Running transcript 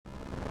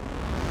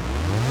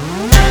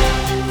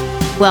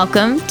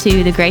Welcome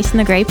to the Grace and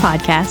the Gray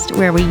podcast,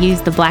 where we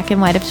use the black and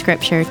white of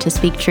Scripture to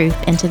speak truth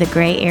into the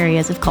gray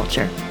areas of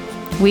culture.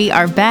 We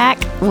are back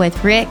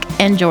with Rick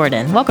and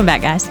Jordan. Welcome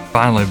back, guys.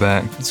 Finally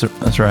back.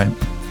 That's right.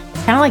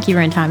 Kind of like you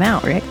were in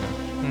timeout, Rick.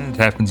 It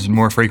happens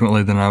more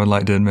frequently than I would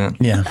like to admit.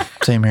 Yeah,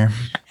 same here.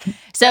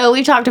 So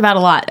we've talked about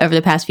a lot over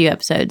the past few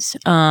episodes.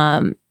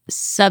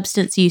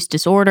 Substance use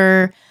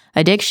disorder,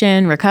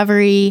 addiction,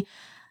 recovery.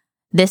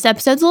 This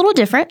episode's a little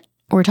different.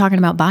 We're talking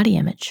about body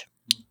image.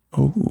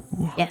 Ooh.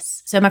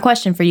 Yes. So my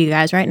question for you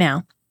guys right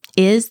now,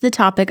 is the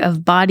topic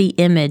of body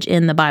image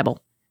in the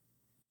Bible?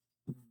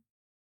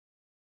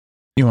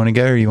 You want to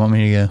go or you want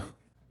me to go?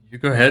 You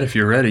go ahead if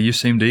you're ready. You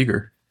seemed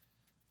eager.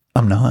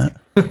 I'm not.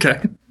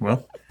 Okay.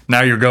 Well,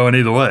 now you're going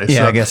either way. Yeah,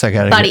 so. I guess I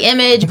got to Body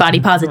image,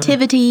 body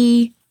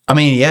positivity. I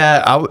mean,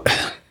 yeah,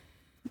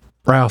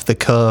 right off the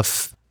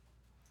cuff.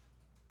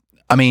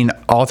 I mean,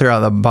 all throughout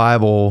the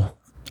Bible,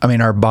 I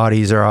mean, our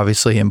bodies are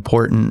obviously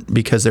important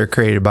because they're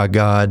created by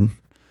God.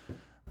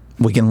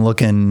 We can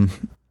look in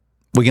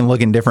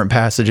different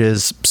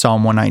passages.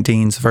 Psalm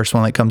 119 is the first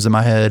one that comes to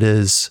my head,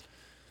 is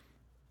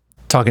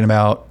talking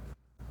about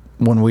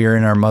when we were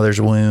in our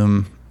mother's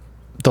womb,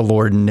 the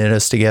Lord knit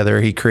us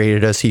together. He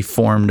created us. He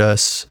formed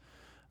us.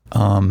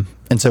 And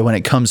so when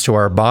it comes to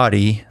our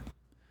body,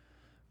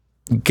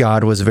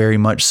 God was very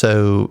much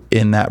so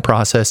in that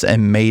process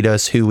and made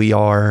us who we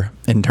are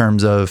in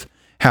terms of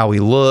how we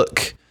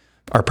look,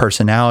 our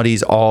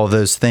personalities, all of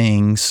those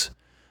things.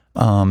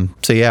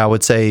 So yeah, I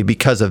would say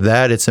because of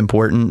that, it's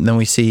important. Then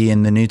we see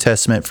in the New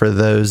Testament, for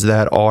those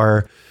that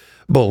are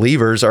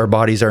believers, our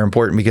bodies are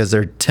important because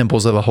they're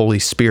temples of the Holy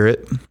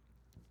Spirit.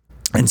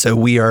 And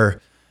so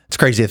it's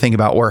crazy to think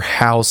about, we're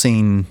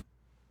housing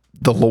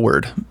the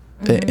Lord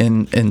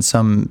in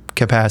some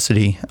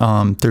capacity,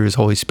 through his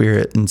Holy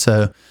Spirit. And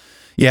so,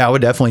 yeah, I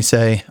would definitely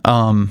say,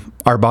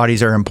 our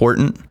bodies are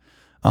important.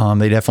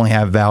 They definitely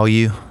have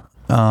value.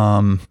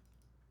 And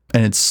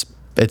it's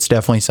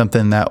definitely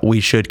something that we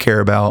should care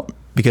about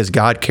because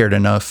God cared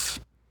enough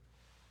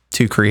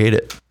to create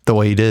it the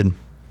way he did.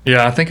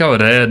 Yeah, I think I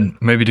would add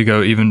maybe to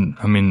go even,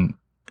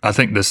 I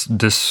think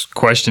this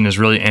question is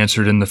really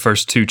answered in the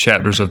first two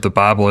chapters of the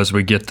Bible as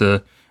we get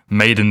the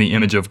made in the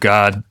image of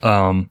God,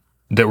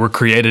 that were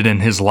created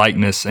in his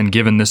likeness and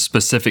given this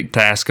specific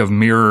task of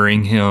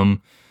mirroring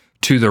him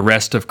to the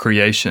rest of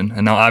creation.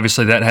 And now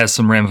obviously that has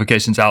some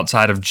ramifications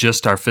outside of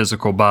just our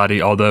physical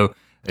body, although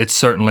it's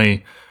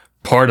certainly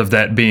part of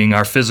that being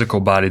our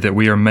physical body, that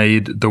we are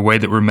made the way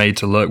that we're made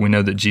to look. We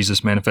know that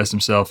Jesus manifests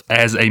himself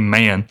as a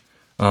man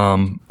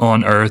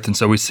on earth. And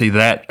so we see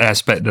that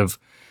aspect of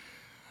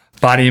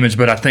body image.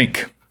 But I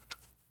think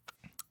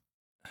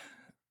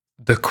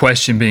the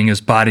question being,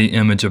 is body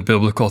image a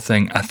biblical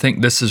thing? I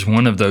think this is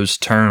one of those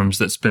terms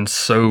that's been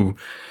so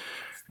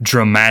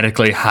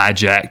dramatically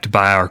hijacked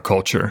by our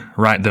culture,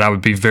 right? That I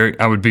would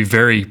be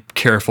very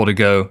careful to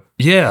go,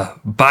 yeah,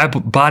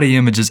 body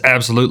image is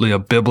absolutely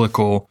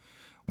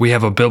we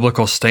have a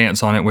biblical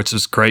stance on it, which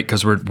is great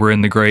because we're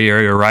in the gray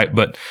area, right?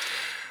 But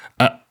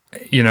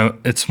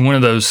it's one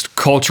of those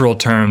cultural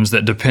terms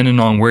that, depending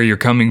on where you're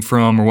coming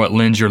from or what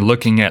lens you're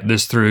looking at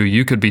this through,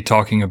 you could be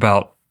talking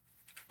about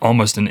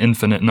almost an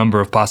infinite number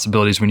of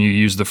possibilities when you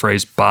use the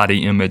phrase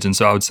body image. And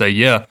so I would say,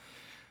 yeah,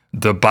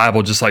 the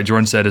Bible, just like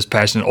Jordan said, is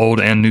passionate, Old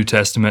and New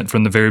Testament,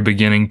 from the very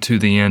beginning to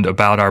the end,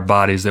 about our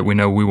bodies, that we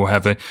know we will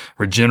have a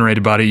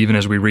regenerated body, even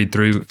as we read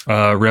through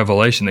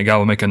Revelation, that God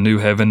will make a new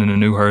heaven and a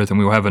new earth, and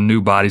we will have a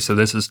new body. So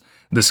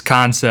this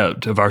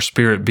concept of our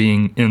spirit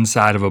being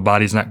inside of a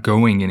body is not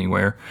going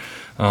anywhere.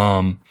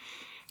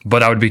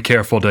 But I would be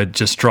careful to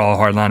just draw a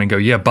hard line and go,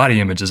 yeah,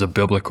 body image is a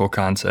biblical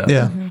concept.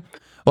 Yeah. Mm-hmm.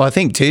 Well, I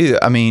think too,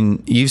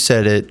 you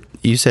said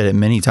it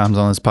many times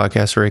on this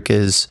podcast, Rick,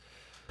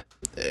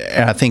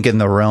 and I think in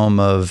the realm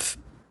of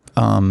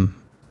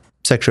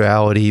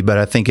sexuality, but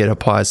I think it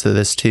applies to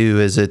this too,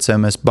 is it's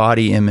almost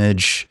body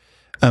image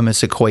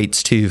almost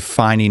equates to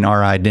finding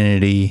our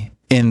identity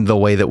in the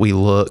way that we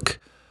look,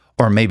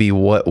 or maybe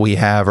what we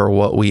have or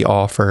what we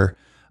offer.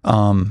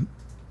 And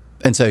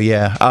so,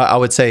 yeah, I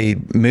would say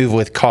move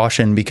with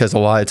caution, because a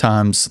lot of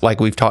times, like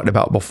we've talked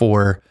about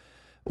before,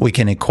 we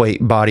can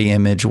equate body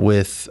image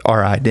with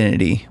our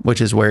identity,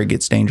 which is where it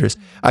gets dangerous.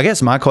 I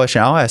guess my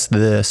question, I'll ask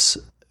this,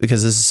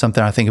 because this is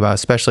something I think about,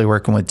 especially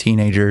working with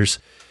teenagers,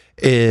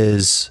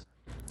 is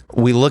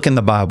we look in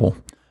the Bible.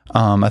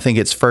 I think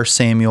it's 1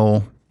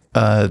 Samuel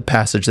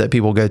passage that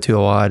people go to a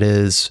lot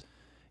is,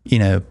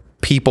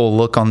 people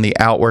look on the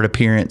outward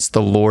appearance,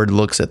 the Lord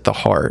looks at the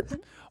heart.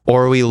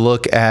 Or we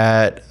look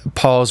at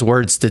Paul's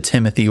words to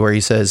Timothy where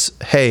he says,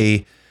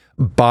 hey,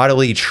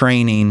 bodily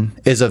training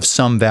is of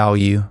some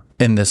value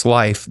in this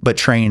life, but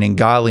training in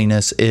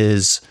godliness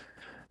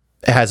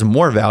has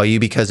more value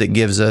because it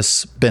gives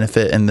us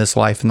benefit in this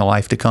life and the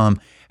life to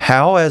come.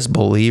 How, as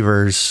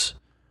believers,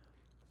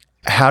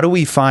 how do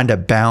we find a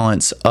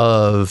balance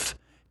of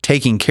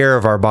taking care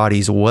of our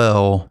bodies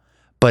well,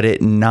 but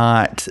it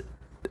not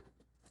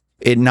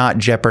it not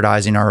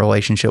jeopardizing our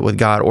relationship with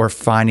God or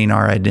finding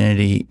our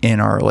identity in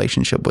our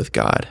relationship with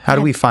God. How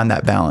do we find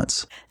that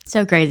balance?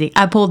 So crazy.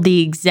 I pulled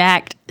the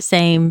exact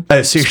same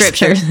seriously?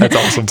 scriptures That's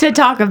awesome. to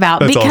talk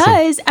about That's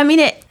because I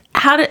mean,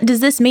 does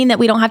this mean that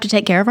we don't have to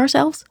take care of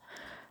ourselves?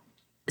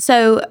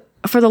 So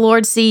for the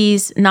Lord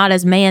sees not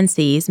as man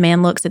sees.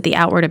 Man looks at the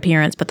outward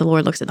appearance, but the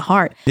Lord looks at the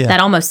heart. Yeah.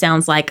 That almost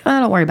sounds like, oh,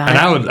 don't worry about And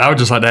it. I would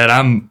just like that.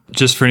 I'm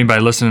just for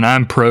anybody listening.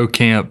 I'm pro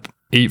camp.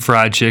 Eat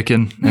fried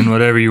chicken and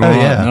whatever you want.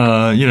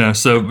 yeah.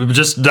 So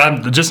just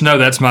know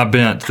that's my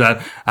bent.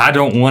 That I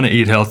don't want to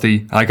eat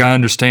healthy. Like I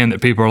understand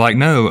that people are like,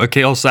 no, a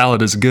kale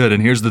salad is good,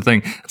 and here's the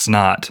thing, it's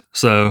not.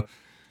 So.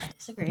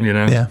 Disagree.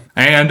 Yeah.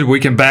 And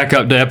we can back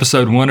up to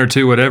episode 1 or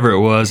 2, whatever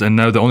it was, and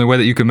know the only way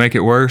that you can make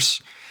it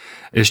worse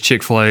is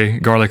Chick-fil-A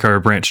garlic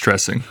herb ranch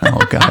dressing.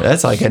 Oh God,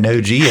 that's like an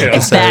OG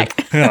episode.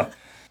 Back. Yeah.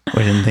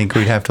 We didn't think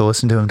we'd have to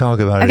listen to him talk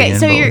about it Okay, again.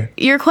 so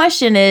but your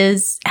question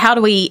is, how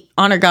do we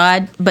honor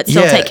God but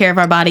still Yeah. take care of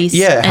our bodies?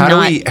 yeah,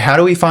 and how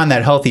do we find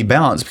that healthy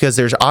balance? Because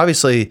there's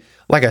obviously,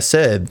 like I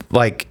said,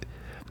 like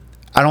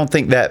I don't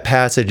think that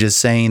passage is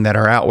saying that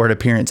our outward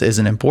appearance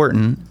isn't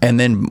important. And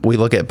then we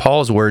look at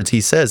Paul's words. He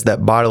says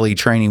that bodily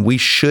training, we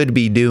should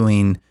be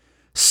doing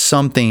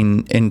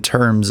something in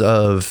terms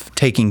of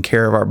taking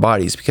care of our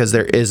bodies because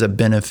there is a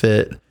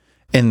benefit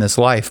in this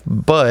life.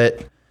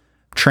 But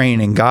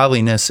training in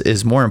godliness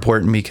is more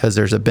important because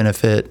there's a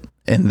benefit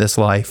in this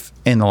life,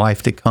 in the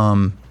life to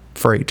come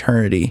for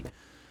eternity.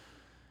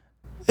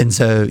 And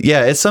so,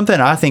 yeah, it's something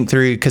I think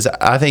through because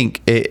I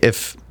think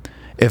if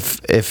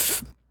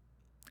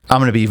I'm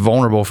going to be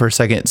vulnerable for a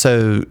second.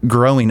 So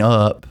growing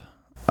up,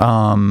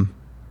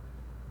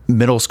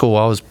 middle school,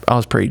 I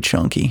was pretty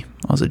chunky.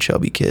 I was a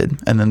chubby kid.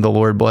 And then the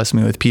Lord blessed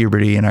me with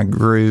puberty and I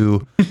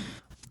grew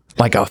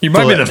like a You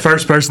might be foot. the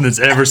first person that's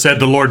ever said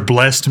the Lord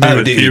blessed me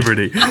with dude.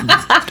 puberty.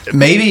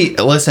 Maybe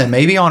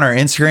on our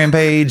Instagram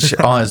page,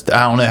 I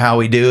don't know how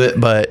we do it,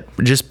 but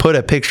just put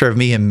a picture of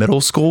me in middle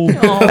school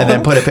and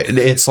then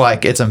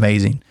it's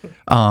amazing.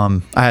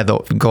 I had the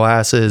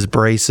glasses,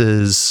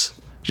 braces,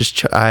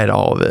 I had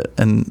all of it.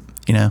 And,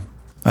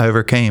 I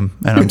overcame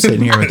and I'm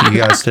sitting here with you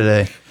guys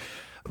today.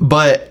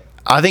 But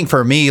I think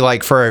for me,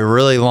 like for a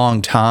really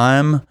long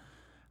time,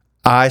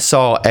 I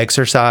saw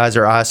exercise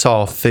or I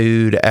saw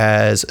food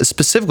as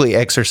specifically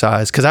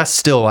exercise because I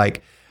still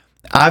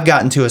I've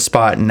gotten to a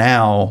spot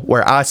now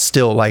where I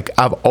still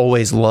I've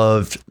always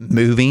loved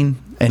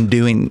moving and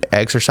doing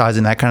exercise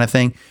and that kind of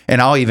thing.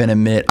 And I'll even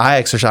admit I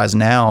exercise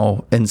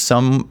now in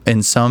some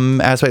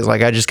aspects.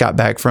 Like I just got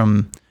back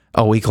from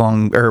a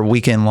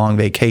weekend long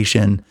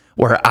vacation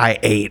where I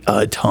ate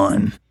a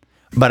ton,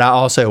 but I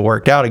also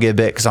worked out a good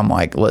bit because I'm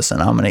like, listen,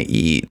 I'm going to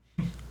eat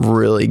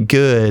really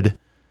good.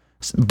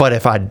 But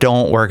if I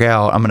don't work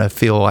out, I'm going to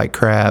feel like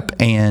crap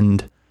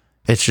and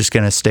it's just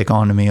going to stick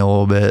on to me a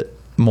little bit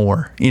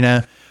more,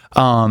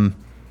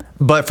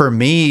 But for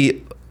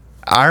me,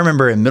 I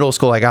remember in middle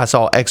school, I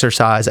saw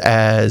exercise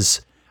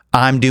as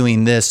I'm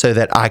doing this so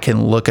that I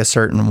can look a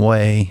certain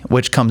way,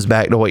 which comes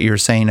back to what you were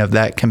saying of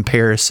that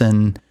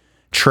comparison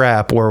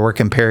trap where we're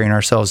comparing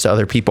ourselves to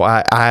other people.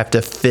 I have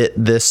to fit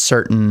this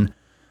certain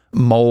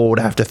mold.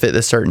 I have to fit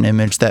this certain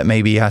image that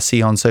maybe I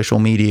see on social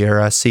media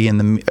or I see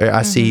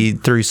see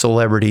through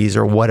celebrities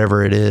or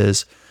whatever it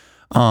is.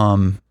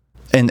 And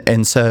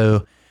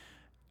so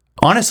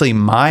honestly,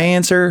 my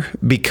answer,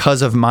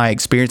 because of my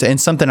experience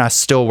and something I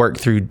still work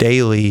through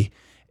daily,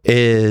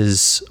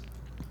 is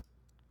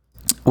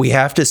we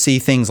have to see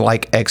things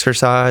like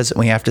exercise.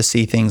 We have to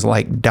see things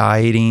like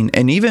dieting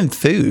and even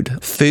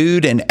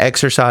food and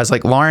exercise.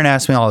 Like Lauren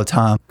asks me all the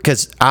time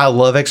because I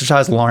love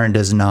exercise. Lauren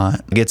does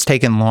not. It's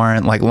taken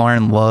Lauren,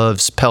 Lauren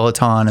loves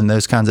Peloton and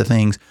those kinds of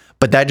things,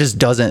 but that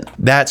just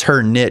that's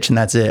her niche and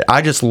that's it.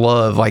 I just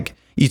love,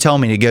 you tell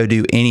me to go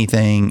do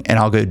anything and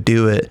I'll go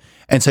do it.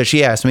 And so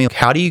she asked me,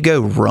 how do you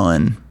go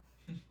run?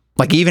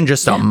 Even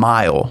just a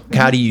mile,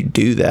 how do you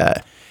do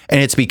that? And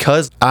it's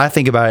because I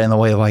think about it in the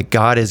way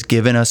God has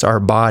given us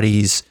our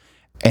bodies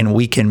and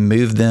we can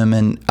move them.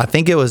 And I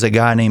think it was a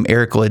guy named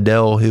Eric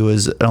Liddell who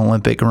was an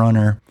Olympic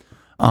runner.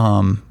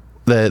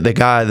 The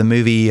guy, the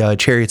movie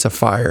Chariots of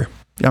Fire.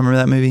 Y'all remember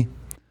that movie?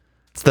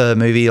 It's the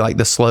movie,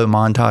 the slow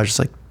montage. It's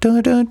like,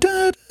 dun, dun,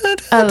 dun, dun,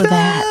 dun,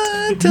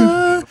 that.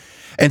 dun.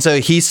 And so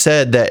he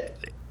said that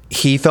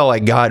he felt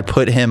like God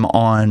put him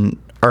on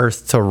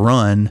earth to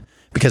run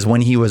because when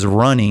he was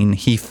running,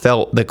 he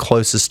felt the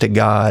closest to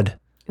God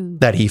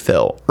that he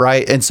felt,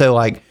 right? And so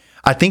I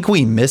think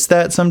we miss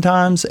that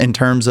sometimes in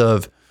terms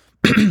of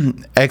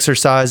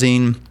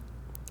exercising,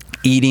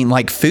 eating.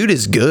 Food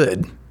is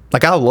good.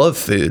 I love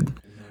food,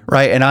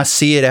 right? And I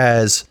see it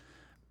as,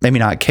 maybe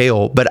not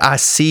kale, but I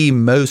see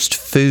most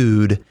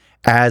food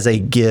as a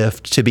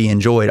gift to be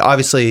enjoyed.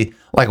 Obviously,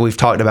 like we've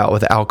talked about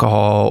with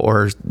alcohol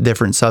or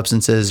different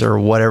substances or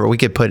whatever, we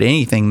could put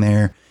anything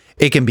there.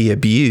 It can be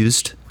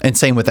abused. And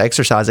same with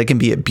exercise, it can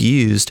be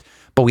abused.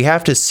 But we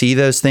have to see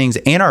those things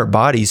and our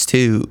bodies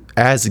too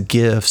as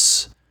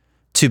gifts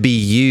to be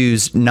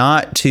used,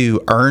 not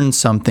to earn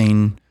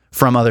something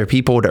from other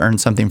people, to earn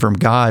something from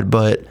God,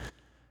 but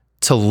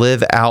to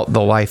live out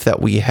the life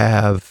that we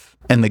have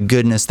and the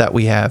goodness that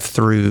we have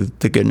through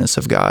the goodness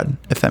of God,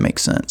 if that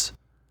makes sense.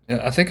 Yeah,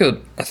 I think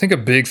a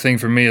big thing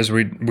for me as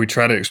we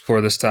try to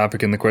explore this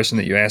topic, and the question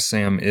that you asked,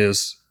 Sam,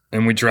 is,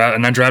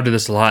 and I drive to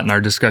this a lot in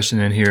our discussion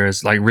in here,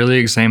 is like really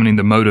examining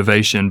the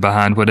motivation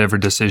behind whatever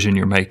decision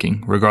you're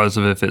making, regardless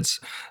of if it's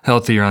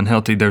healthy or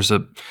unhealthy. There's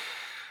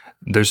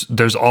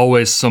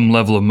always some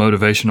level of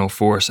motivational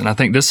force, and I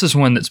think this is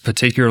one that's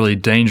particularly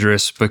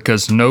dangerous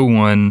because no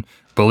one,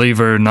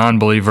 believer,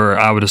 non-believer,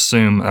 I would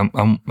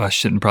assume, I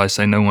shouldn't probably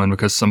say no one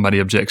because somebody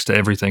objects to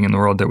everything in the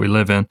world that we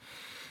live in,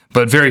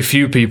 but very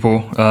few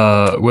people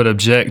would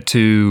object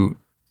to,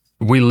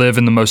 we live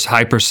in the most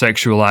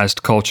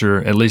hypersexualized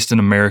culture, at least in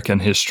American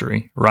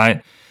history,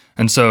 right?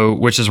 And so,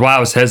 which is why I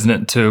was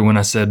hesitant to, when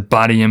I said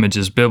body image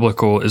is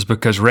biblical, is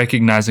because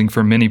recognizing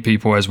for many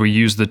people, as we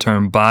use the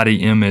term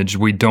body image,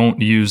 we don't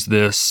use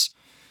this,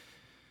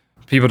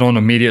 people don't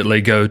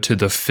immediately go to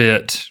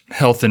the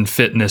health and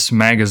fitness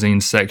magazine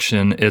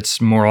section.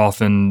 It's more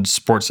often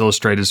Sports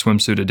Illustrated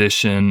swimsuit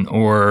edition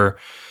or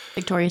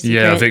Victoria's Secret.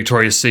 Yeah,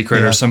 Victoria's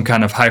Secret, or some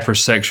kind of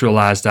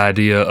hypersexualized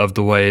idea of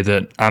the way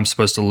that I'm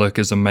supposed to look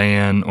as a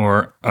man,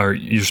 or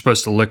you're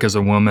supposed to look as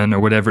a woman, or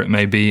whatever it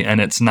may be.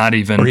 And it's not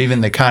even... Or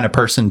even the kind of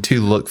person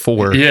to look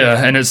for.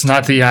 Yeah, and it's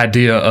not the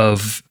idea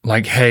of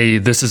like, hey,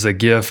 this is a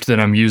gift that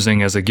I'm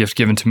using as a gift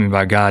given to me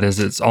by God.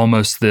 It's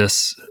almost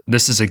this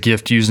is a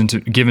gift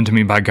given to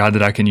me by God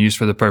that I can use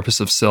for the purpose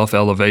of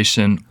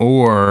self-elevation,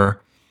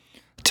 or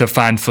to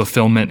find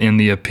fulfillment in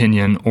the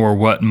opinion or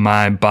what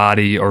my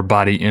body or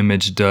body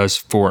image does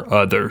for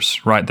others,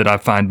 right? That I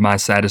find my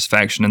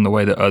satisfaction in the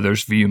way that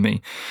others view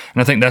me.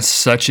 And I think that's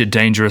such a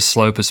dangerous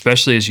slope,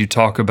 especially as you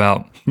talk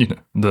about,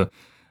 the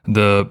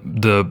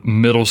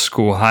middle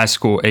school, high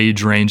school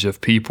age range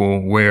of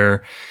people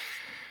where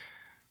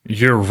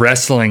you're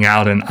wrestling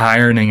out and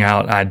ironing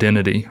out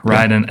identity,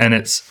 right? Yeah. And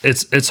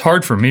it's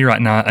hard for me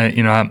right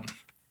now.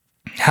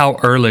 How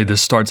early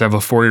this starts. I have a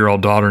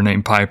 4-year-old daughter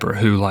named Piper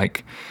who,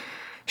 like,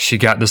 she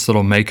got this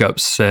little makeup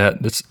set.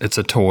 It's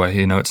a toy,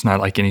 it's not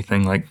like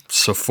anything like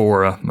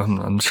Sephora.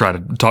 I'm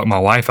trying to talk my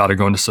wife out of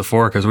going to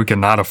Sephora because we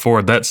cannot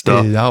afford that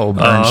stuff. Dude, I'll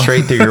burn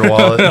straight through your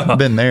wallet. I've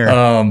been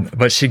there.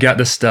 But she got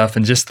this stuff,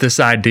 and just this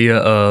idea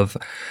of,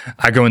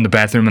 I go in the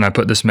bathroom and I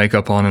put this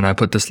makeup on and I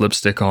put this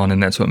lipstick on,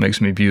 and that's what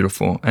makes me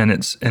beautiful. And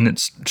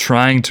it's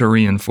trying to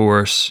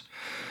reinforce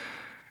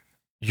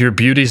your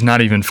beauty's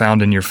not even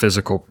found in your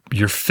physical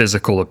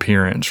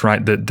appearance,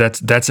 right?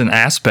 That's an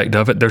aspect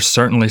of it. There's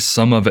certainly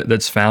some of it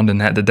that's found in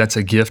that's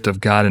a gift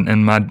of God.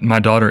 And my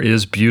daughter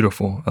is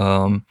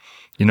beautiful.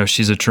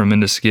 She's a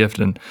tremendous gift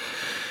and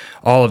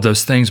all of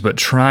those things, but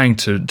trying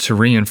to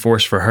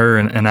reinforce for her.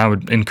 And I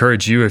would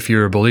encourage you, if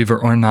you're a believer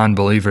or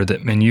non-believer,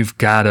 that, man, you've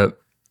got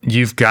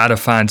to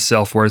find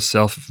self-worth,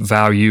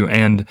 self-value,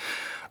 and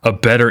a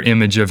better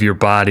image of your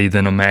body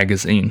than a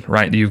magazine,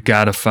 right? You've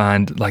got to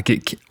find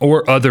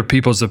or other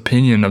people's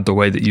opinion of the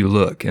way that you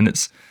look. And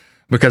it's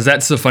because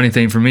that's the funny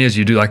thing for me, is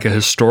you do like a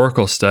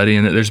historical study,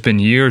 and that there's been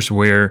years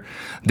where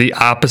the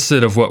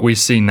opposite of what we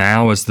see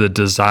now as the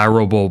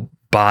desirable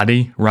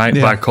body, right?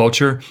 Yeah. By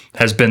culture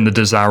has been the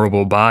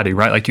desirable body,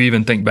 right? Like you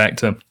even think back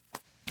to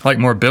like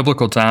more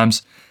biblical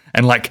times,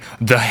 and like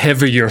the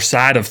heavier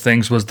side of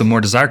things was the more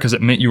desired because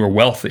it meant you were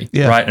wealthy,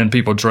 right? And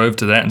people drove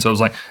to that. And so it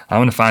was like, I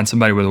want to find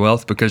somebody with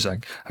wealth because I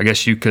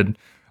guess you could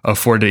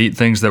afford to eat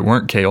things that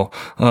weren't kale,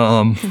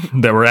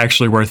 that were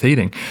actually worth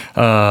eating.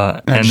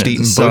 And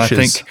eating so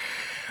bushes.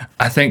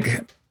 I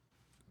think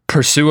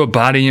pursue a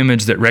body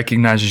image that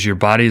recognizes your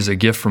body as a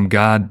gift from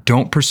God.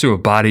 Don't pursue a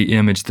body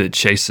image that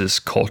chases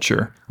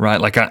culture, right?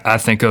 Like I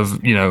think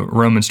of,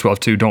 Romans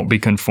 12:2, don't be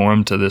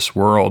conformed to this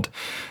world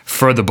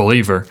for the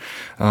believer.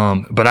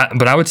 But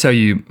I would tell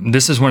you,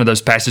 this is one of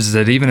those passages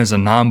that even as a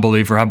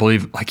non-believer, I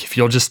believe, like if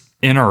you'll just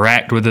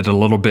interact with it a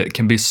little bit,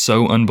 can be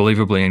so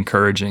unbelievably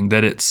encouraging,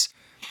 that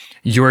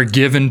you're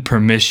given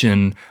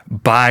permission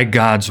by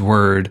God's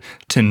word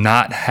to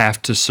not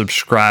have to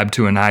subscribe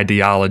to an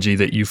ideology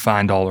that you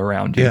find all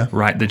around you,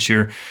 right?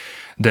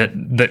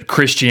 That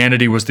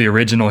Christianity was the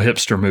original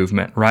hipster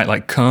movement, right?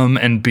 Like come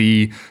and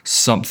be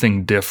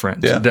something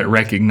different that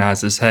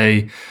recognizes,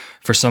 hey,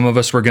 for some of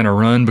us, we're going to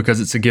run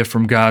because it's a gift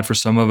from God. For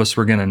some of us,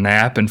 we're going to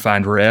nap and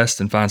find rest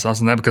and find solace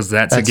in that because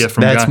that's a gift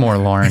from God. That's more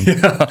Lauren.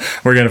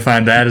 We're going to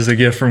find that as a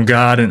gift from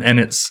God. And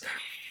it's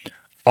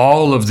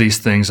all of these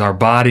things, our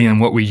body and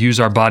what we use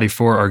our body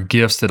for, are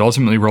gifts that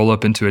ultimately roll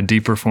up into a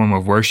deeper form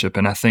of worship.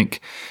 And I think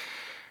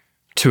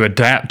to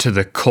adapt to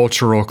the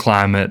cultural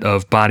climate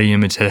of body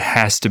image, it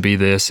has to be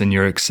this, and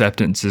your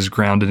acceptance is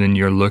grounded in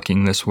your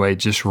looking this way,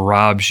 just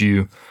robs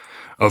you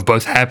of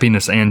both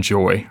happiness and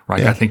joy,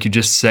 right? I think you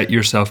just set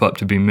yourself up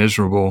to be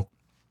miserable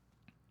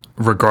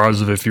regardless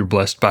of if you're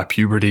blessed by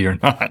puberty or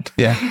not.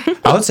 Yeah.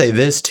 I would say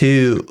this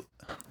too,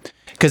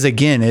 because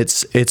again,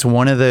 it's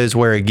one of those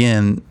where,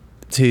 again,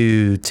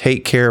 to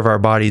take care of our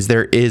bodies,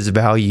 there is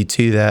value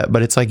to that.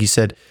 But it's like you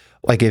said,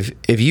 like if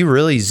you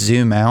really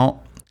zoom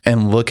out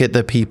and look at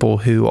the people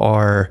who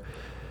are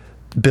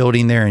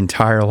building their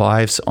entire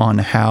lives on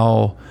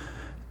how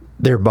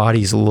their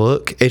bodies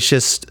look, it's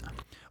just,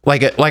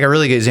 like a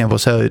really good example.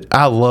 So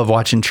I love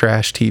watching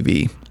trash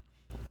TV.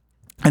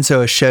 And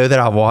so a show that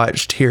I've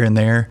watched here and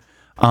there,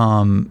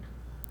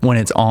 when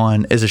it's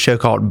on, is a show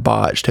called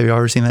Botched. Have you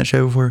ever seen that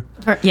show before?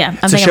 Yeah,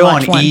 It's a show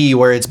on E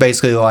where it's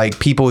basically like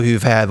people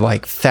who've had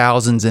like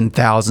thousands and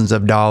thousands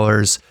of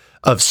dollars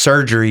of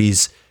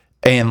surgeries,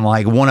 and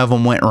like one of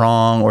them went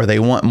wrong, or they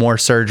want more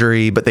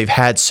surgery, but they've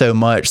had so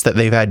much that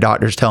they've had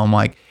doctors tell them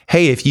like,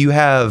 hey, if you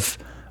have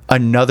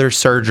another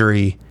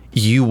surgery,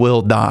 you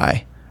will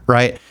die,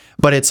 right?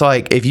 But it's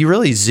like, if you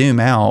really zoom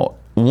out,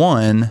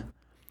 one,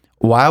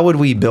 why would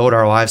we build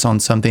our lives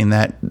on something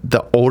that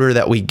the older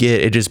that we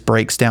get, it just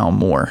breaks down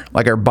more?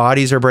 Like our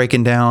bodies are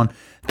breaking down,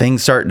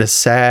 things start to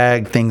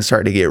sag, things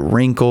start to get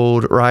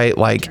wrinkled, right?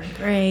 Like,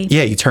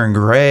 yeah, you turn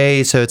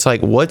gray. So it's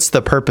like, what's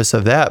the purpose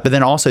of that? But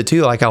then also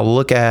too, like I'll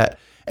look at,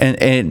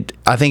 and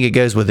I think it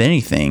goes with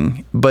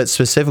anything, but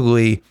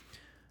specifically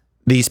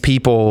these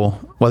people,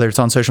 whether it's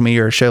on social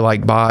media or a show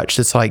like Botched,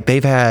 it's like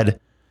they've had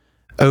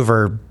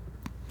over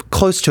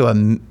close to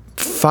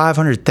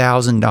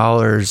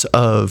 $500,000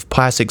 of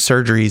plastic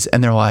surgeries,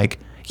 and they're like,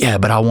 yeah,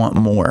 but I want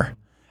more.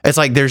 It's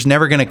like there's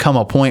never going to come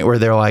a point where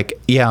they're like,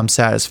 yeah, I'm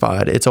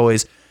satisfied. It's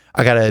always,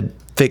 I got to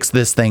fix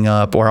this thing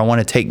up, or I want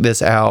to take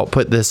this out,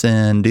 put this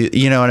in, do,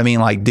 you know what I mean?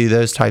 Like do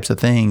those types of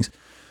things.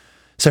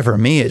 So for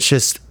me, it's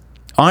just,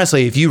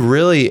 honestly, if you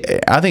really,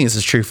 I think this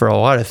is true for a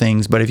lot of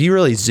things, but if you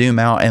really zoom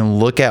out and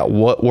look at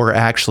what we're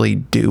actually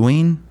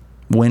doing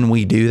when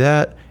we do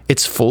that,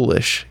 it's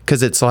foolish,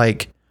 because it's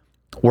like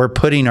we're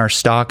putting our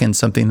stock in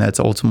something that's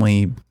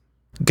ultimately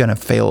going to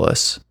fail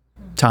us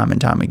time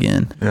and time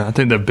again. Yeah, I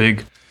think the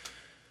big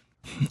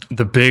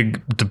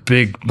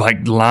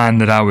like line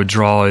that I would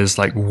draw is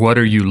like, what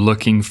are you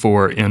looking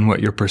for in what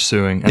you're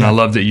pursuing? And I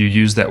love that you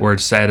use that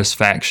word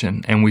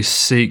satisfaction. And we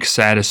seek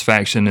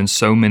satisfaction in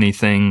so many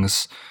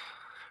things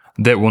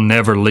that will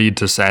never lead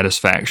to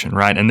satisfaction,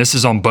 right? And this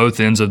is on both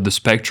ends of the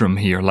spectrum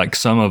here. Like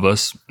some of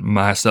us,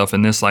 myself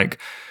in this, like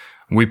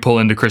we pull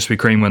into Krispy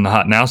Kreme when the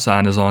Hot Now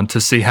sign is on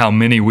to see how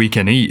many we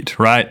can eat,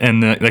 right?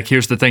 And like,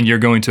 here's the thing, you're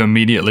going to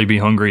immediately be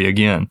hungry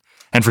again.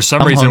 And for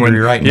some reason, when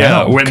the Hot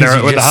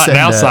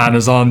Now sign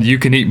is on, you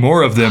can eat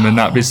more of them and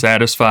not be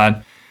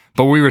satisfied.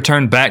 But we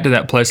return back to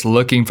that place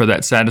looking for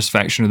that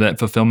satisfaction or that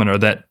fulfillment or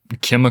that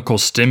chemical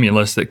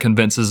stimulus that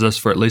convinces us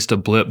for at least a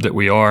blip that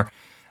we are.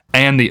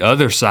 And the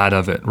other side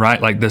of it,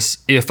 right? Like this,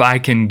 if I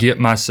can get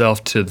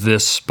myself to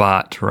this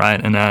spot,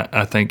 right? And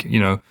I think,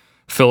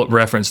 Philip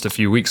referenced a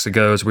few weeks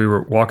ago as we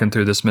were walking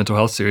through this mental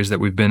health series that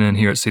we've been in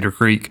here at Cedar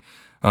Creek,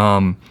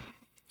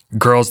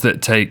 girls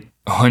that take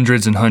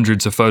hundreds and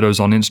hundreds of photos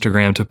on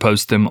Instagram to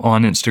post them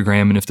on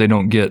Instagram. And if they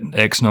don't get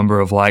X number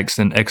of likes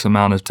in X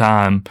amount of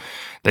time,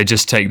 they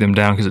just take them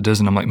down because it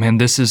doesn't. I'm like, man,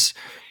 this is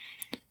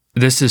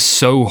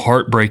so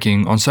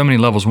heartbreaking on so many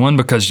levels. One,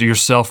 because your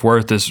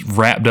self-worth is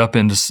wrapped up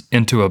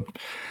into a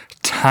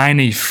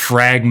tiny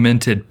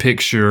fragmented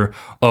picture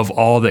of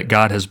all that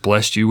God has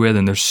blessed you with,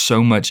 and there's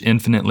so much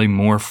infinitely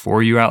more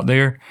for you out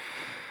there.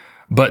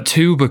 But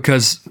two,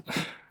 because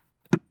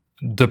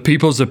the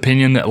people's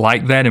opinion that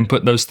like that and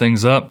put those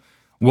things up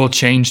will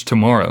change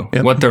tomorrow.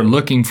 Yep. What they're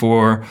looking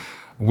for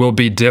will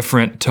be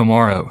different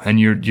tomorrow, and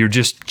you're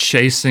just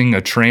chasing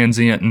a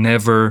transient,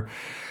 never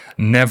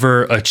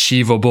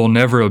achievable,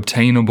 never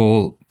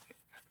obtainable,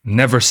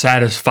 never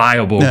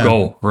satisfiable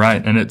goal,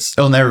 right? And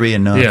it'll never be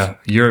enough. Yeah,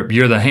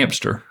 you're the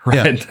hamster,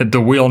 right? Yeah. The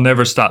wheel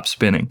never stops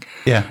spinning.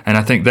 Yeah, and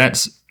I think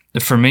that's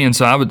for me. And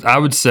so I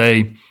would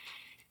say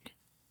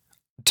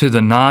to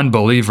the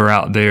non-believer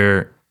out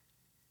there,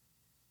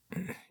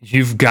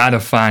 you've got to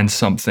find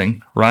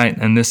something, right?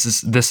 And this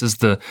is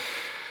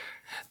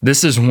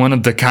one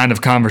of the kind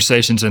of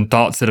conversations and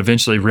thoughts that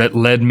eventually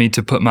led me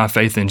to put my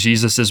faith in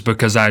Jesus, is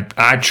because I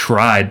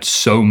tried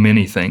so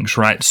many things,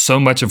 right? So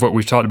much of what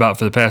we've talked about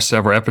for the past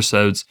several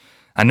episodes,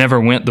 I never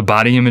went the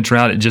body image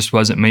route. It just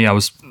wasn't me. I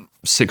was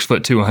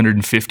 6'2",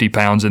 150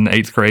 pounds in the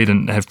 8th grade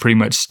and have pretty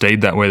much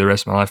stayed that way the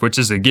rest of my life, which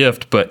is a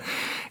gift. But,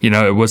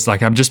 it was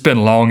like, I've just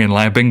been long and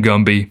been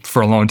Gumby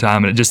for a long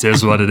time, and it just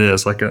is what it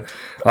is. Like,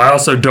 I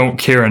also don't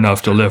care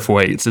enough to lift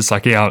weights. It's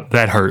like, yeah,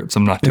 that hurts.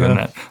 I'm not doing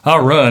that.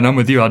 I'll run. I'm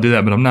with you. I'll do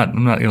that, but I'm not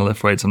going to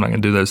lift weights. I'm not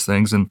going to do those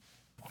things. And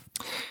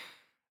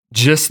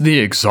just the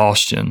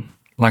exhaustion.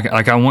 Like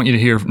I want you to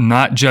hear,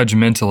 not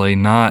judgmentally,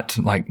 not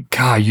like,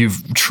 God,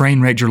 you've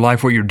train wrecked your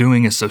life. What you're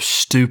doing is so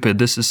stupid.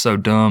 This is so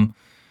dumb.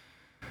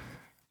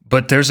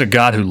 But there's a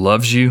God who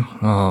loves you.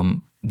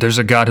 There's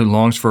a God who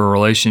longs for a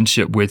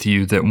relationship with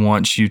you, that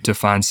wants you to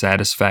find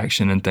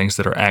satisfaction in things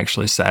that are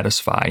actually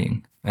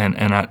satisfying. And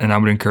I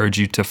would encourage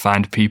you to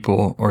find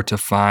people, or to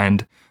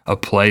find a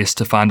place,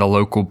 to find a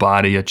local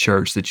body, a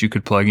church that you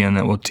could plug in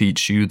that will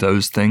teach you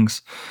those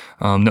things,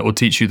 that will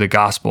teach you the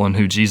gospel and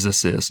who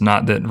Jesus is.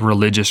 Not that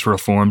religious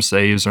reform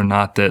saves, or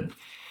not that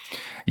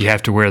you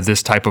have to wear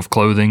this type of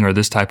clothing or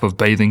this type of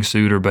bathing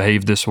suit or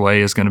behave this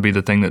way is going to be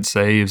the thing that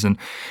saves. And,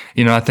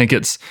 I think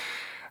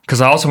because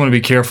I also want to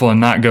be careful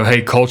and not go,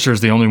 hey, culture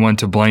is the only one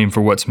to blame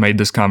for what's made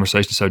this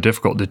conversation so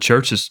difficult. The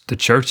church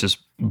has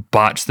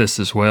botched this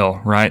as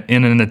well, right?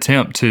 In an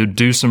attempt to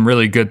do some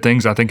really good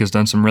things, I think has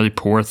done some really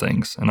poor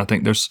things. And I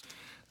think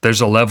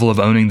there's a level of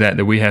owning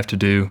that we have to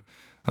do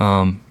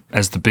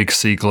as the big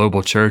C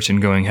global church,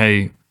 and going,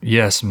 hey,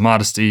 yes,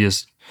 modesty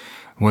is,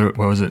 what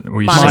was it?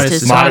 Modest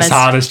is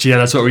hottest. Yeah,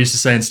 that's what we used to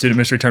say in student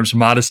ministry terms.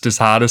 Modest is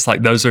hottest.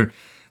 Like those are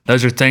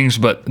things,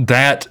 but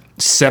that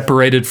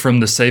separated from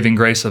the saving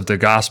grace of the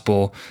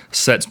gospel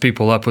sets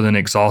people up with an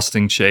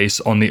exhausting chase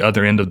on the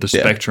other end of the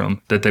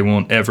spectrum that they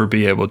won't ever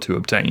be able to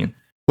obtain.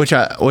 Which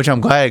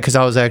I'm glad, because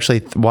I was actually,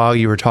 while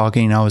you were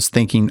talking, I was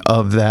thinking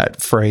of that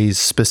phrase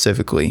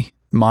specifically,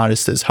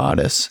 modest is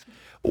hottest.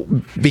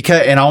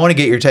 Because, and I want to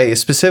get your take,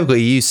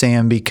 specifically you,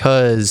 Sam,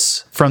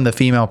 because from the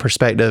female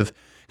perspective,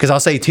 because I'll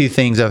say two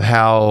things of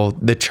how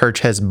the church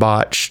has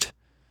botched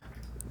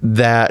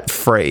that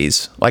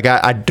phrase. Like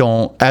I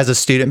don't, as a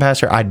student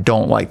pastor, I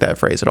don't like that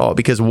phrase at all,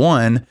 because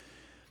one,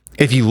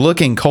 if you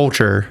look in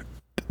culture,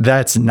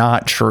 that's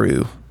not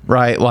true,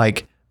 right?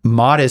 Like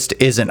modest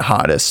isn't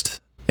hottest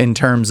in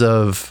terms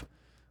of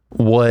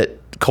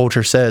what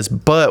culture says,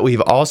 but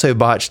we've also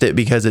botched it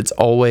because it's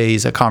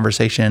always a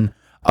conversation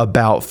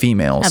about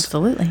females.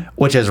 Absolutely.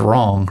 Which is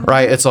wrong,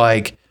 right? It's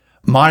like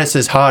modest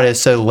is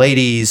hottest. So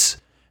ladies,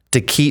 to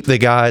keep the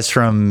guys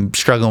from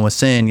struggling with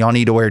sin, y'all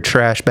need to wear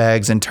trash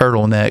bags and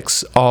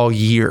turtlenecks all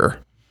year,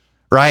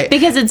 right?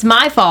 Because it's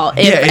my fault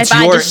if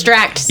I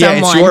distract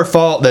someone. Yeah, it's your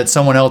fault that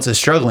someone else is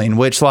struggling,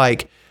 which,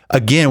 like,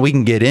 again, we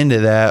can get into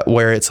that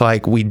where it's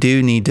like we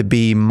do need to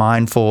be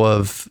mindful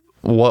of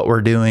what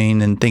we're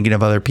doing and thinking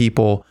of other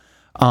people.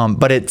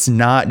 But it's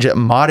not just,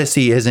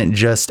 modesty isn't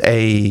just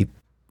a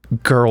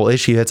girl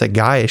issue, it's a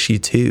guy issue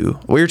too.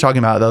 We were talking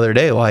about the other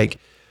day, like,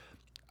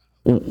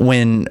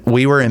 when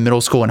we were in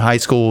middle school and high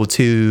school,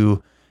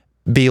 to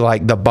be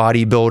like the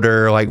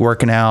bodybuilder, like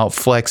working out,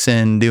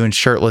 flexing, doing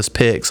shirtless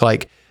pics,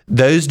 like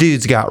those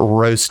dudes got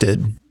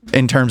roasted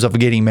in terms of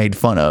getting made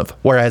fun of.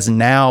 Whereas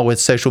now with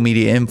social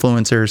media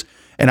influencers,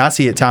 and I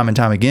see it time and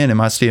time again in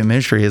my student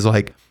ministry, is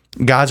like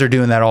guys are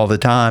doing that all the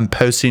time,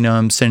 posting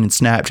them, sending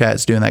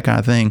Snapchats, doing that kind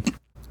of thing.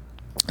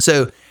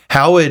 So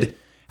how would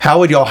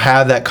y'all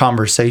have that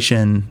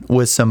conversation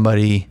with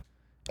somebody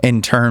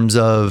in terms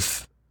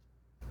of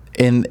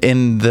in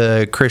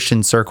the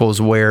Christian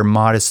circles where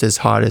modest is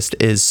hottest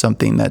is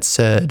something that's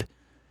said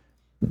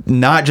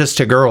not just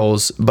to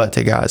girls, but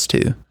to guys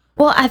too?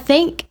 Well, I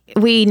think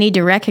we need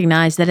to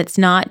recognize that it's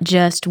not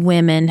just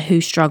women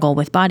who struggle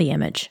with body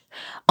image,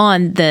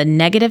 on the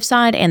negative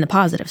side and the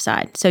positive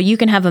side. So you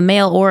can have a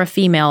male or a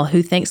female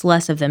who thinks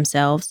less of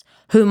themselves,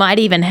 who might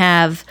even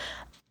have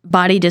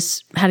body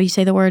how do you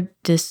say the word?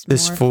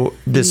 Dysmorphia.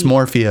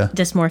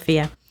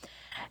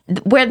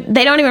 Where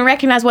they don't even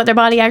recognize what their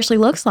body actually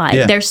looks like.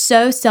 Yeah. They're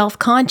so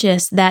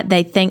self-conscious that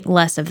they think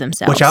less of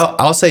themselves. Which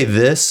I'll say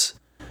this,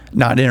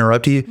 not to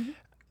interrupt you,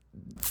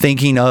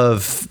 thinking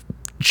of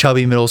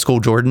chubby middle school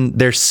Jordan,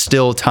 there's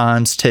still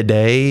times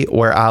today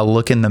where I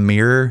look in the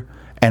mirror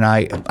and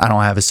I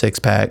don't have a six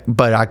pack,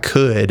 but I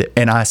could,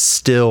 and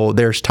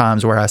there's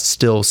times where I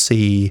still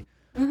see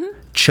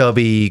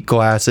chubby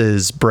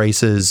glasses,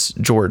 braces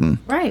Jordan.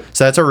 Right.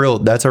 So that's a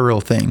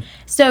real thing.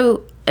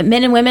 So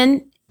men and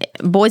women,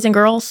 boys and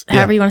girls,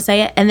 however you want to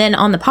say it. And then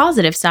on the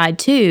positive side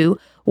too,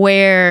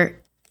 where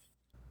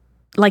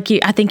like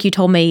I think you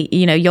told me,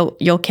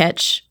 you'll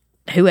catch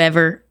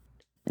whoever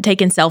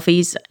taking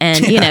selfies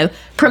and,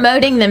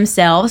 promoting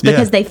themselves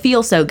because they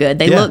feel so good.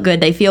 They look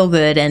good, they feel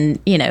good, and,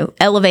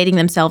 elevating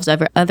themselves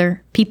over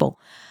other people.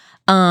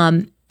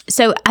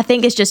 So I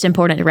think it's just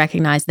important to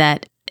recognize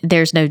that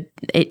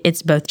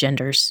it's both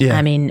genders. Yeah.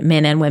 I mean,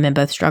 men and women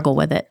both struggle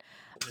with it.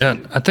 Yeah,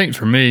 I think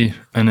for me,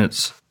 and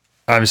it's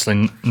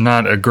obviously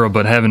not a girl,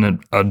 but having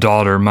a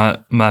daughter,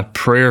 my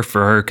prayer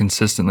for her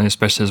consistently,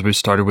 especially as we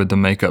started with the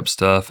makeup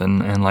stuff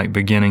and like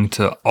beginning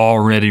to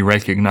already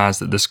recognize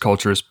that this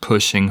culture is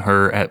pushing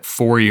her at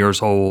 4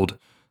 years old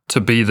to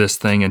be this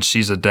thing, and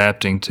she's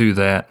adapting to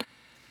that,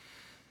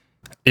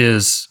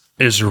 is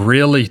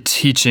really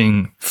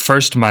teaching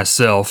first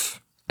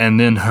myself and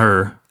then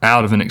her,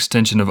 out of an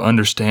extension of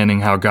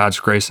understanding how God's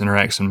grace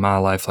interacts in my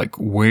life, like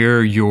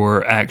where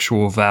your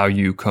actual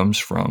value comes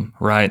from,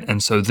 right?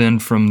 And so then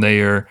from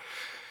there,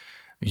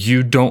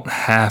 you don't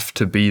have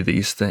to be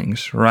these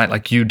things, right?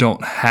 Like you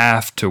don't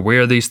have to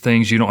wear these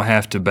things. You don't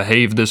have to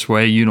behave this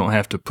way. You don't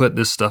have to put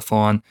this stuff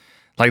on.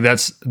 Like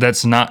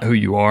that's not who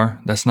you are.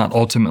 That's not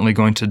ultimately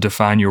going to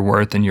define your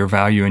worth and your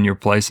value and your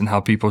place and how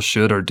people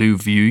should or do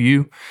view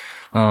you.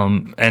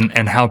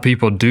 And how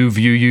people do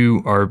view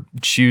you or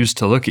choose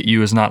to look at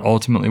you is not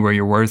ultimately where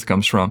your worth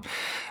comes from.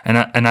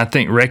 And I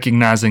think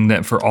recognizing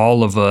that for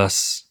all of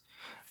us,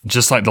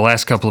 just like the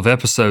last couple of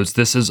episodes,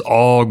 this is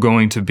all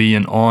going to be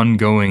an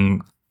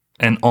ongoing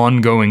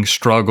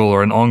struggle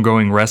or an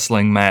ongoing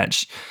wrestling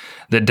match,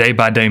 that day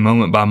by day,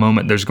 moment by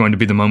moment, there's going to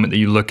be the moment that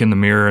you look in the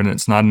mirror and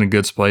it's not in a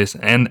good place.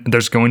 And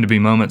there's going to be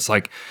moments,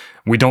 like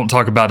we don't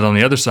talk about it on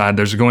the other side,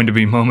 there's going to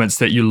be moments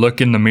that you look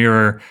in the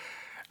mirror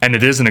and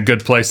it is in a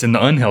good place in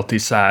the unhealthy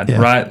side,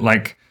 right?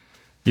 Like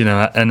You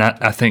know, and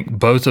I think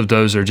both of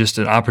those are just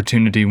an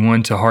opportunity,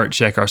 one, to heart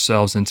check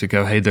ourselves and to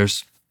go, hey,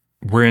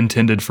 we're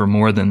intended for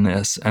more than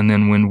this. And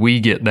then when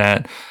we get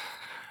that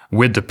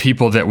with the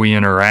people that we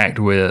interact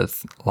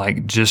with,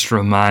 like, just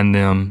remind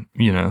them,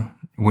 you know,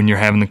 when you're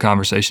having the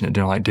conversation at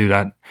dinner, like, dude,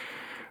 I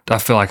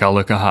feel like I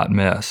look a hot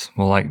mess.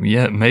 Well, like,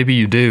 yeah, maybe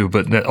you do,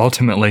 but that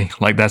ultimately,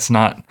 like, that's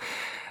not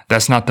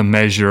the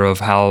measure of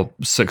how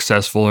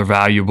successful or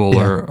valuable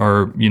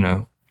or, you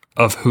know,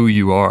 of who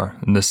you are.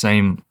 And the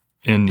same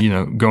in, you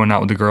know, going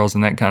out with the girls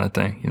and that kind of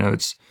thing. You know,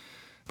 it's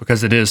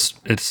because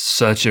it's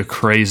such a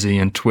crazy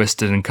and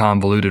twisted and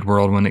convoluted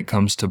world when it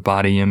comes to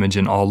body image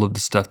and all of the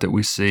stuff that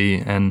we see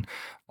and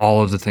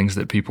all of the things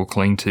that people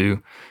cling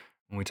to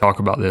when we talk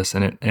about this.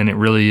 And it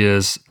really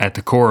is at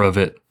the core of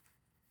it,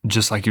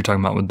 just like you're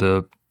talking about with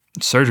the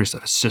surgery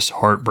stuff. It's just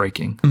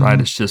heartbreaking, right?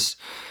 It's just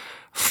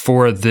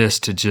for this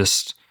to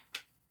just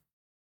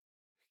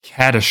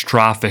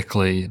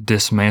catastrophically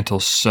dismantle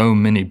so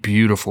many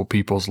beautiful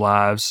people's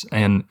lives,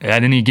 and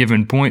at any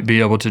given point be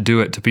able to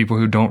do it to people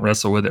who don't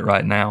wrestle with it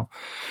right now.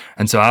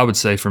 And so I would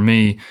say, for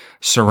me,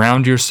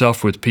 surround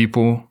yourself with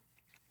people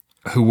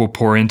who will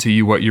pour into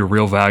you what your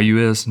real value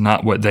is,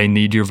 not what they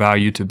need your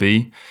value to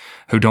be,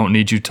 who don't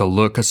need you to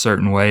look a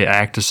certain way,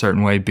 act a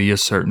certain way, be a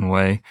certain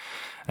way.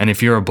 And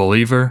if you're a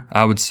believer,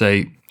 I would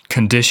say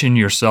condition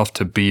yourself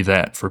to be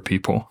that for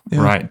people,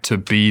 right? To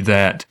be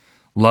that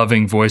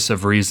loving voice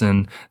of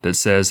reason that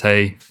says,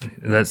 hey,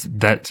 that's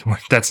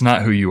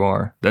not who you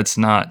are. That's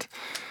not,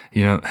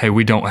 you know, hey,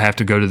 we don't have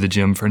to go to the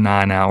gym for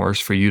 9 hours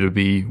for you to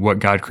be what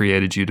God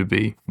created you to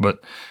be. But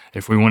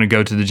if we want to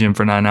go to the gym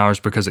for 9 hours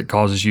because it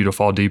causes you to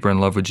fall deeper in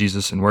love with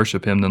Jesus and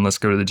worship him, then let's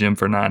go to the gym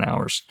for 9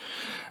 hours.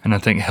 And I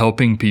think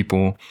helping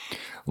people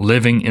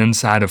living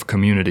inside of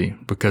community,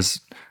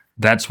 because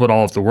that's what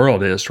all of the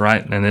world is,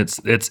 right? And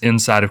it's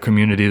inside of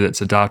community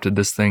that's adopted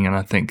this thing. And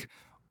I think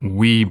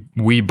we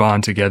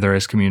bond together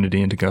as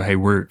community and to go, hey,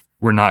 we're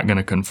not going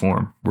to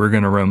conform. We're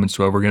going to Romans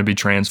 12. We're going to be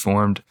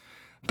transformed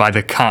by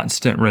the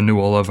constant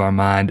renewal of our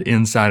mind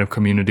inside of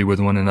community with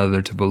one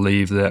another, to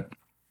believe that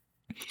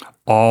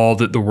all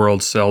that the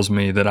world sells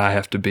me that I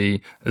have to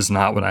be is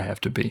not what I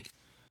have to be.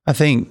 I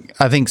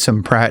think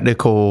some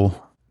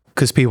practical,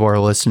 because people are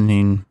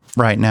listening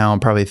right now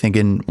and probably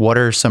thinking, what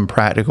are some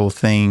practical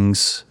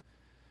things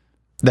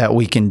that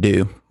we can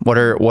do? What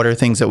are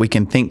things that we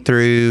can think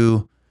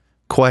through,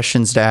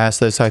 questions to ask,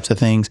 those types of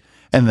things?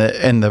 And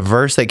the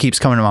verse that keeps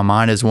coming to my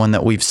mind is one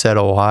that we've said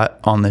a lot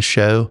on the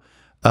show,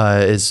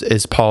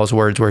 is Paul's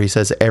words where he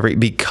says,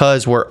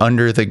 because we're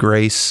under the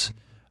grace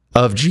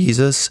of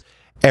Jesus,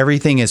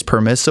 everything is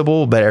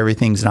permissible, but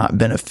everything's not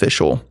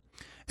beneficial.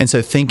 And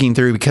so thinking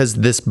through, because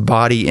this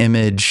body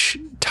image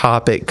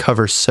topic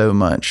covers so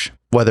much,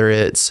 whether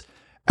it's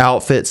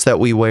outfits that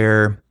we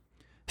wear,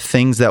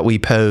 things that we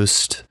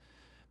post,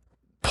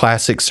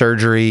 plastic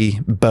surgery,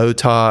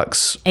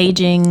 Botox,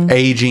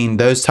 aging,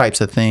 those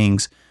types of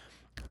things.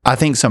 I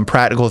think some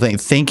practical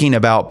things, thinking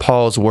about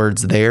Paul's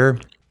words there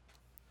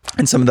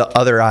and some of the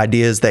other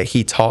ideas that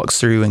he talks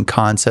through and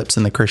concepts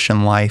in the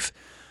Christian life.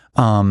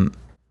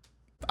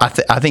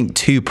 I think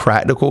two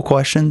practical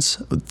questions,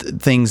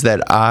 things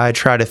that I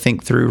try to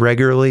think through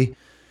regularly,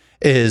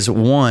 is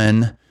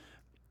one,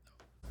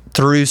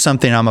 through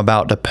something I'm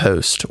about to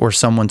post or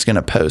someone's going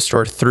to post,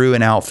 or through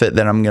an outfit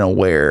that I'm going to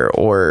wear,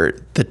 or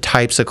the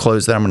types of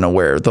clothes that I'm going to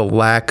wear, the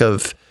lack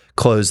of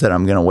clothes that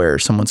I'm going to wear,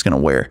 someone's going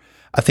to wear.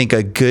 I think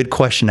a good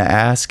question to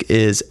ask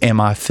is,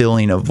 am I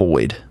filling a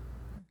void?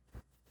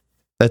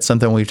 That's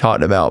something we've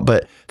talked about.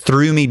 But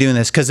through me doing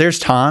this, because there's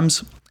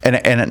times,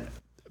 and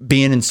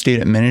being in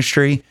student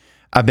ministry,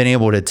 I've been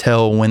able to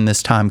tell when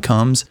this time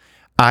comes.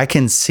 I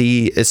can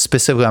see,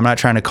 specifically, I'm not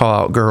trying to call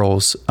out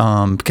girls,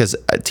 because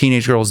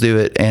teenage girls do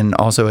it and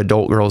also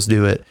adult girls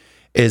do it,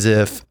 is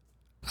if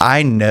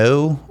I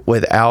know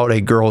without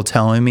a girl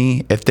telling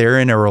me, if they're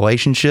in a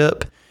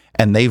relationship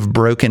and they've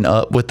broken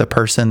up with the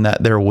person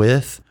that they're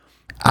with,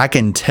 I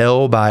can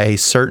tell by a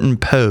certain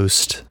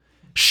post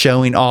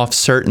showing off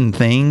certain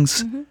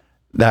things,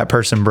 that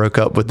person broke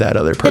up with that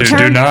other person.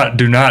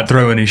 Do not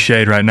throw any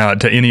shade right now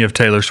to any of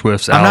Taylor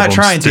Swift's albums. I'm not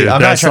trying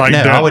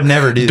to. I would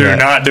never do that.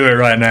 Do not do it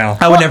right now.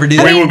 I would never do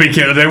that. We will be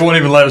kidding. They won't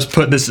even let us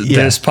put this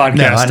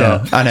podcast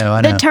up. I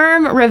know. The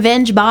term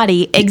revenge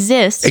body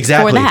exists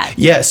for that.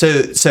 Yeah.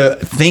 So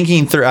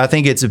thinking through, I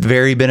think it's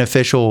very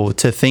beneficial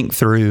to think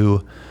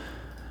through,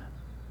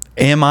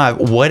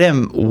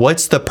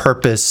 what's the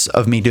purpose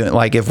of me doing?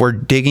 Like, if we're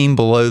digging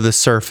below the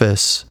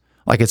surface,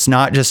 like, it's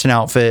not just an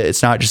outfit,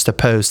 it's not just a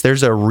post.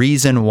 There's a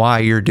reason why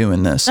you're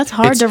doing this. That's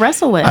hard to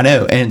wrestle with. I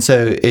know. And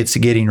so it's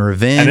getting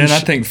revenge. And then I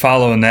think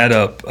following that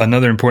up,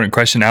 another important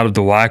question out of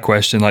the why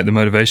question, like the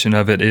motivation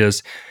of it,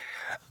 is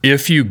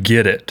if you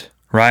get it,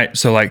 right?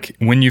 So, like,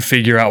 when you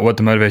figure out what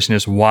the motivation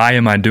is, why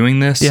am I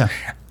doing this? Yeah.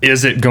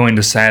 Is it going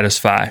to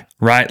satisfy,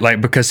 right? Like,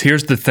 because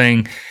here's the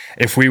thing,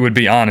 if we would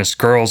be honest,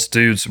 girls,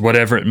 dudes,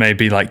 whatever it may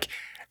be, like,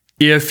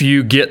 if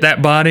you get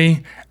that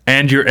body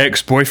and your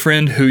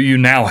ex-boyfriend, who you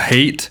now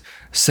hate,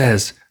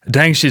 says,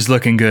 dang, she's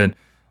looking good,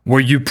 well,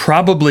 you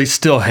probably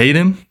still hate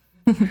him,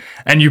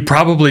 And you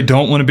probably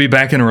don't want to be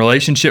back in a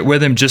relationship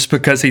with him just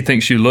because he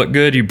thinks you look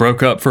good. You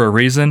broke up for a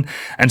reason.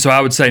 And so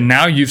I would say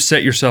now you've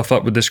set yourself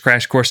up with this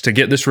crash course to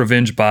get this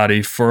revenge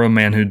body for a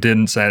man who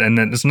didn't say it. And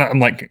then it's not, I'm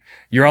like,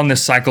 you're on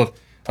this cycle of,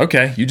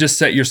 okay, you just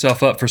set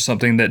yourself up for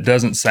something that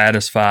doesn't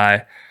satisfy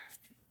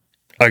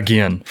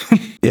again.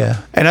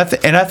 Yeah. And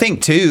I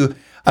think too,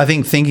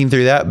 thinking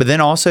through that, but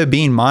then also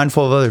being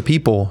mindful of other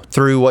people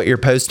through what you're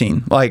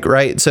posting. Like,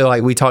 right. So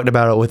like we talked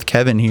about it with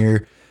Kevin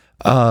here,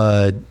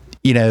 knowing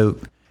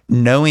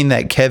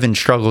that Kevin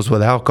struggles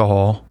with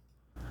alcohol,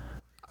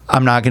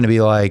 I'm not going to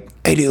be like,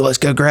 hey dude, let's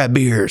go grab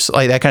beers.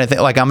 Like that kind of thing.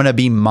 Like I'm going to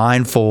be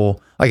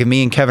mindful. Like if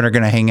me and Kevin are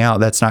going to hang out,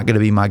 that's not going to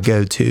be my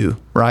go-to.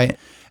 Right.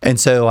 And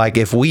so like,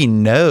 if we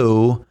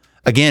know,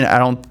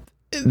 again,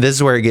 this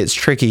is where it gets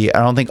tricky.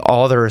 I don't think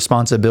all the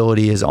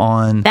responsibility is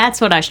on.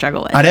 That's what I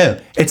struggle with. I know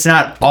it's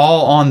not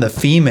all on the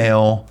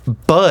female,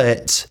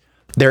 but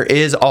there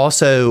is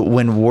also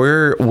when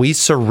we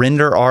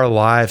surrender our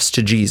lives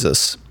to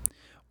Jesus,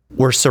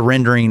 we're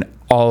surrendering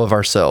all of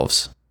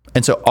ourselves.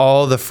 And so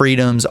all the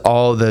freedoms,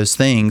 all of those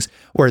things,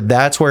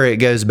 that's where it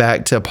goes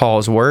back to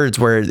Paul's words,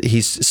 where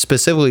he's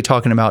specifically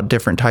talking about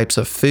different types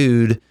of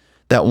food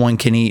that one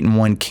can eat and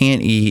one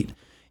can't eat.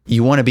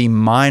 You want to be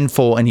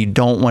mindful, and you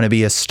don't want to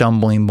be a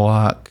stumbling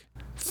block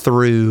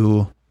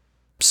through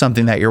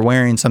something that you're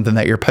wearing, something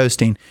that you're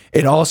posting.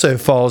 It also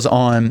falls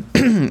on,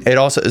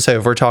 so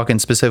if we're talking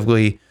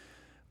specifically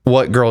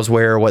what girls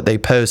wear, what they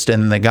post,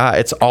 and the guy,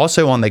 it's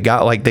also on the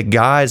guy. Like the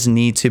guys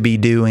need to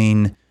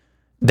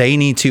they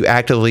need to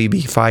actively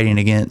be fighting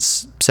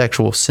against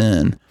sexual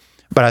sin.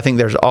 But I think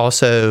there's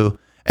also,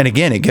 and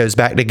again, it goes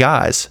back to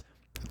guys.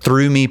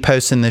 Through me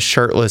posting this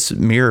shirtless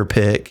mirror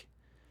pic,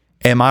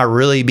 am I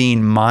really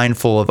being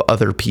mindful of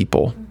other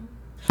people?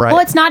 Right.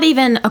 Well, it's not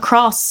even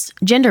across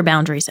gender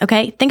boundaries.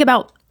 Okay. Think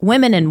about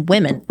women and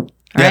women. All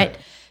right.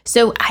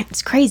 So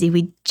it's crazy.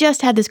 We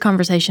just had this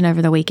conversation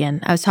over the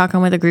weekend. I was talking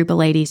with a group of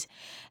ladies,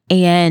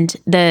 and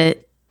the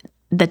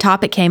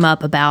topic came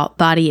up about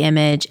body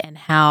image and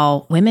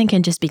how women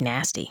can just be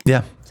nasty.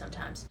 Yeah.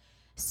 Sometimes.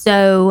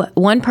 So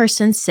one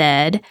person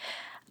said,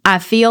 I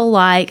feel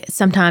like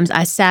sometimes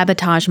I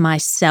sabotage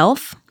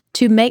myself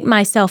to make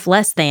myself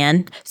less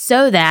than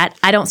so that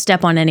I don't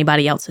step on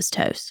anybody else's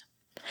toes.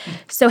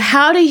 So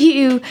how do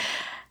you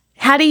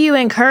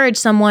encourage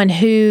someone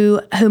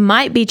who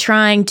might be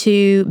trying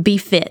to be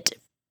fit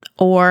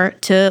or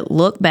to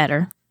look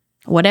better,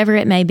 whatever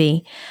it may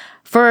be,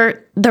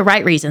 for the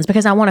right reasons?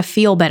 Because I want to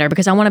feel better,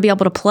 because I want to be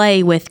able to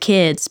play with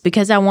kids,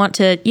 because I want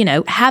to,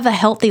 have a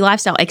healthy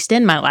lifestyle,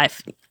 extend my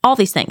life, all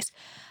these things.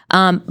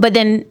 But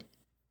then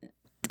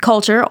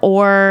culture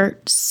or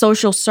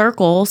social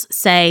circles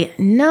say,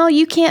 no,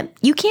 you can't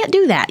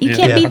do that. You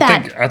can't be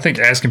that. I think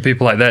asking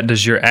people like that,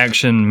 does your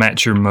action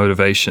match your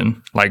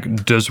motivation?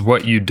 Like, does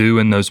what you do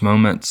in those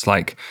moments,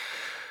 like,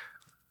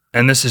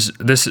 and this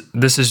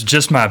is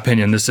just my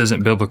opinion, this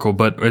isn't biblical,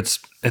 but it's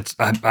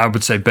I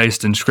would say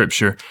based in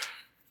scripture.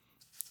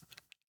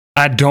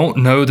 I don't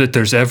know that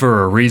there's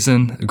ever a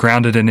reason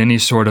grounded in any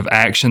sort of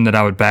action that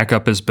I would back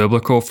up as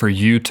biblical for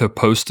you to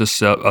post a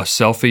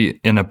selfie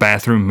in a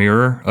bathroom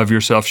mirror of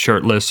yourself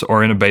shirtless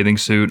or in a bathing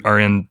suit or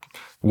in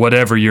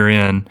whatever you're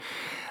in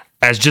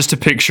as just a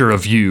picture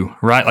of you,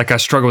 right? Like I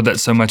struggled with that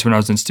so much when I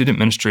was in student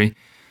ministry,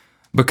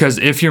 because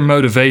if your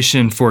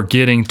motivation for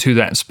getting to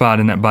that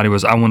spot in that body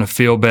was, I want to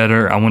feel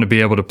better, I want to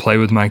be able to play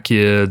with my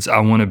kids, I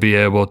want to be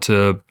able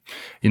to,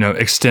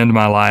 extend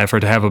my life or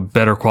to have a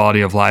better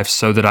quality of life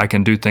so that I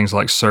can do things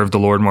like serve the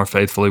Lord more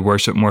faithfully,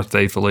 worship more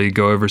faithfully,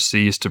 go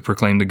overseas to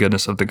proclaim the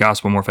goodness of the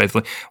gospel more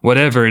faithfully,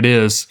 whatever it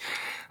is,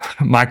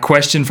 my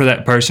question for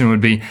that person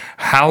would be,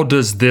 how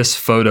does this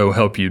photo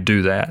help you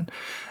do that?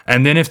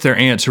 And then if their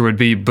answer would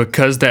be,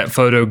 because that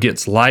photo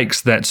gets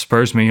likes, that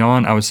spurs me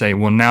on, I would say,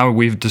 well, now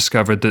we've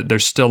discovered that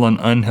there's still an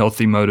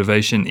unhealthy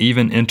motivation,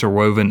 even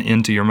interwoven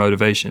into your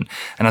motivation.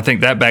 And I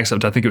think that backs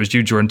up to, I think it was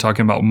you, Jordan,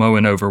 talking about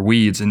mowing over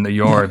weeds in the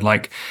yard.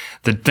 Like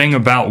the thing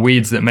about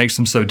weeds that makes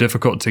them so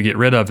difficult to get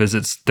rid of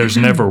is there's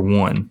never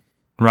one,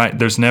 right?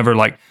 There's never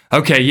like,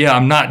 okay, yeah,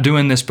 I'm not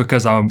doing this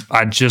because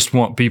I just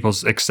want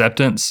people's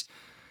acceptance.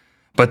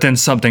 But then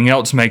something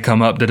else may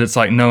come up that it's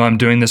like, no, I'm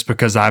doing this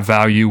because I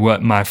value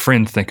what my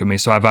friends think of me.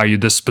 So I value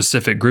this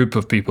specific group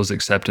of people's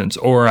acceptance.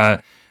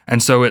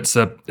 And so it's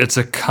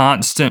a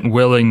constant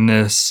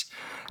willingness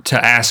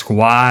to ask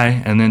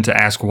why, and then to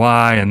ask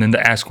why, and then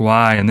to ask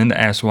why, and then to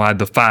ask why,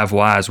 the 5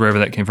 whys, wherever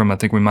that came from. I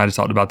think we might have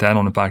talked about that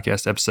on the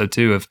podcast episode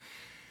 2, of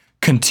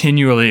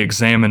continually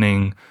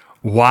examining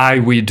why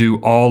we do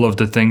all of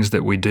the things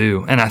that we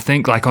do. And I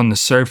think like on the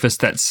surface,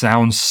 that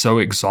sounds so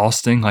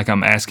exhausting. Like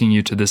I'm asking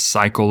you to this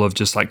cycle of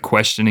just like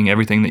questioning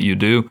everything that you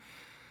do.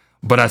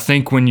 But I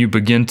think when you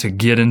begin to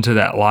get into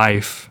that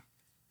life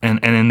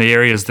and in the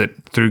areas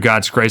that through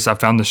God's grace, I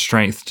found the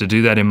strength to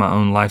do that in my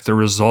own life, the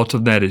result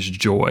of that is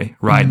joy,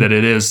 right? Mm-hmm. That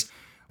it is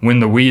when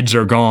the weeds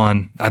are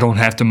gone, I don't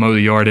have to mow the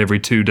yard every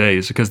 2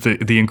 days, because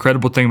the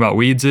incredible thing about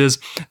weeds is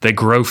they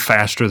grow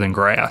faster than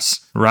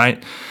grass,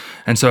 right?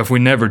 And so if we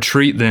never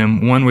treat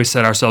them, one, we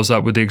set ourselves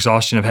up with the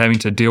exhaustion of having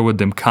to deal with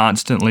them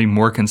constantly,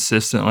 more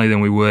consistently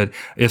than we would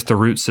if the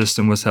root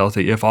system was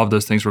healthy, if all of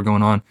those things were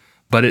going on.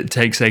 But it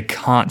takes a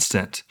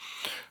constant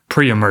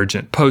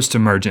pre-emergent,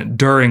 post-emergent,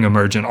 during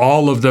emergent,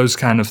 all of those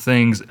kind of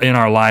things in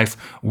our life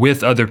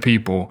with other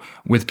people,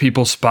 with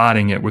people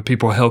spotting it, with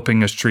people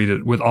helping us treat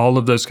it, with all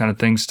of those kind of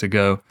things to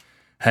go,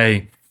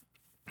 hey,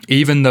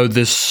 even though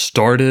this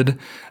started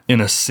in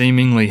a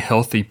seemingly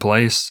healthy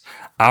place,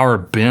 our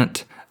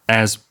bent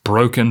as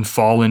broken,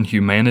 fallen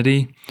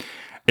humanity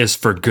is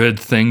for good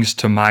things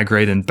to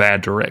migrate in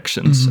bad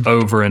directions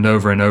over and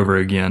over and over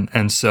again.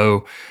 And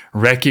so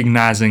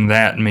recognizing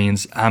that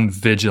means I'm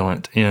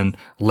vigilant in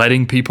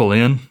letting people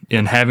in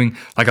having,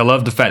 like, I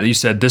love the fact that you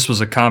said this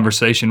was a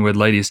conversation with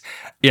ladies,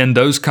 in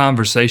those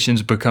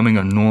conversations becoming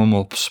a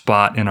normal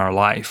spot in our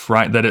life,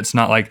 right? That it's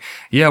not like,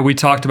 yeah, we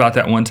talked about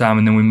that one time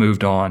and then we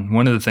moved on.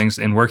 One of the things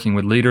in working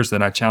with leaders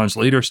that I challenge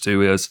leaders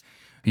to is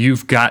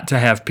you've got to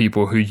have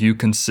people who you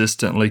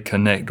consistently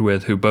connect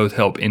with who both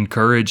help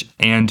encourage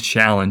and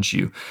challenge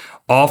you.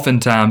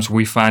 Oftentimes,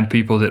 we find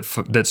people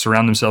that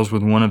surround themselves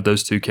with one of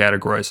those two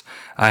categories.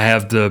 I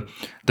have the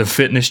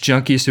fitness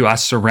junkies who I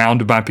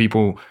surround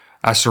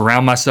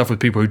myself with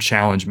people who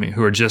challenge me,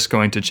 who are just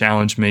going to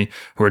challenge me,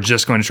 who are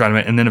just going to try to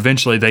make, and then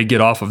eventually they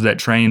get off of that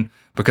train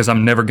because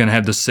I'm never going to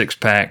have the six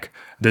pack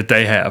that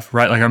they have,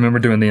 right? Like I remember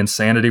doing the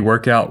insanity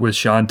workout with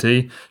Sean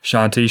T.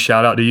 Sean T,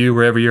 shout out to you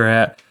wherever you're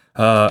at.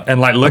 And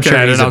like looking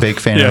at it, he's a big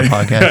fan of the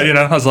podcast. You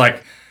know, I was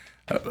like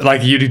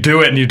you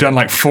do it and you've done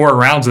like 4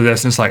 rounds of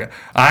this, and it's like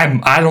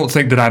I don't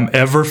think that I'm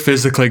ever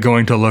physically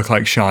going to look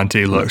like Sean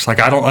T looks. Like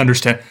I don't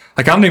understand.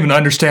 Like I don't even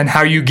understand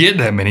how you get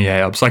that many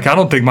abs. Like I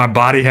don't think my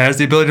body has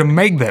the ability to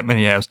make that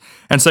many abs.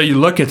 And so you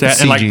look at that,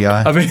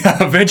 CGI. And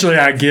like eventually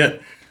I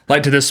get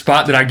like to this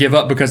spot that I give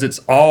up because it's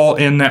all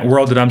in that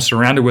world that I'm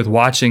surrounded with,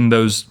 watching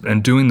those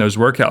and doing those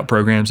workout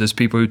programs as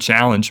people who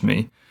challenge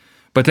me.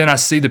 But then I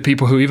see the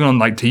people who, even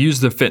like, to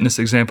use the fitness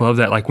example of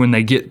that, like when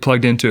they get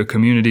plugged into a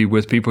community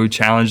with people who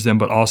challenge them,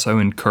 but also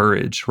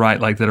encourage, right?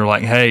 Like that are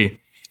like, hey,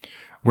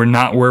 we're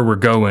not where we're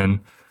going,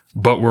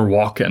 but we're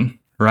walking,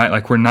 right?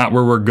 Like we're not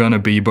where we're going to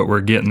be, but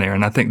we're getting there.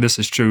 And I think this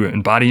is true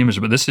in body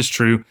image, but this is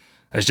true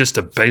as just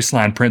a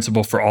baseline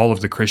principle for all of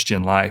the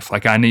Christian life.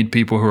 Like I need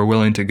people who are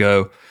willing to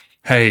go,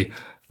 hey,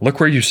 look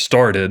where you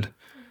started,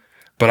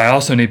 but I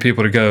also need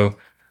people to go,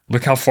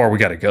 look how far we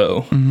got to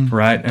go,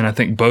 right? And I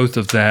think both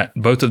of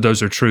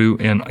those are true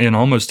in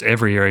almost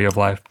every area of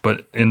life,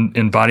 but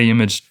in body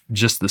image,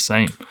 just the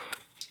same.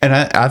 And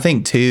I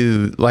think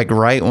too, like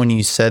right when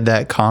you said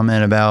that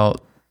comment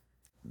about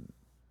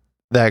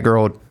that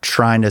girl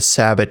trying to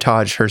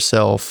sabotage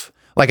herself,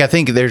 like I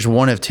think there's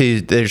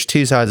there's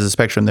two sides of the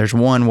spectrum. There's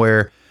one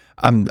where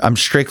I'm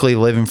strictly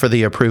living for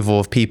the approval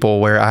of people,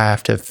 where I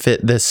have to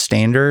fit this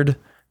standard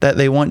that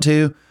they want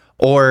to.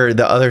 Or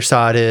the other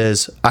side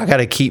is I got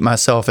to keep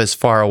myself as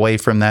far away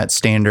from that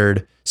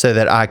standard so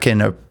that I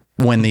can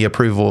win the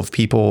approval of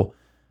people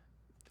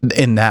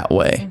in that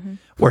way.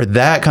 Where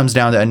that comes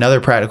down to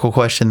another practical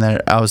question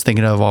that I was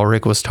thinking of while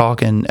Rick was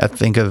talking. I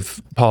think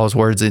of Paul's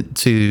words in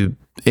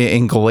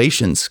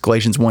Galatians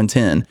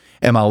 1:10.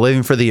 Am I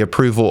living for the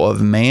approval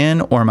of man,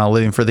 or am I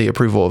living for the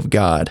approval of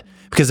God?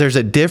 Because there's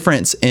a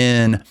difference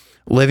in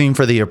living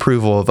for the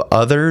approval of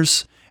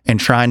others and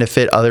trying to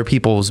fit other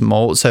people's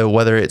mold. So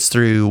whether it's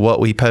through what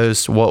we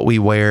post, what we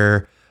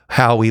wear,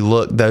 how we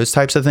look, those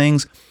types of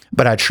things.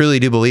 But I truly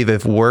do believe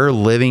if we're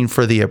living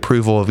for the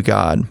approval of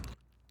God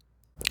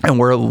and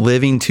we're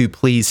living to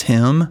please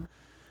Him,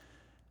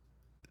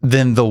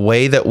 then the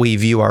way that we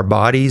view our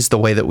bodies, the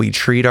way that we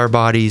treat our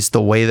bodies,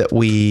 the way that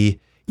we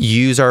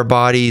use our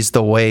bodies,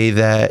 the way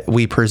that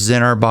we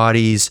present our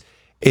bodies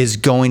is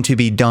going to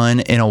be done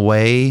in a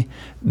way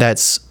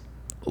that's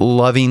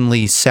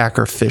lovingly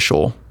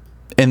sacrificial.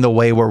 In the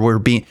way where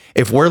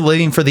if we're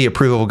living for the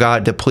approval of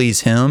God to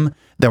please Him,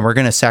 then we're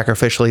going to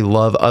sacrificially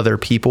love other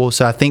people.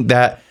 So I think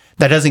that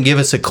doesn't give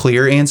us a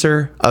clear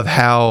answer of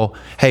how,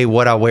 hey,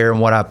 what I wear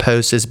and what I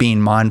post is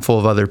being mindful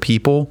of other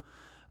people.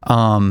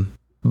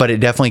 But it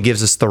definitely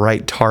gives us the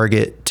right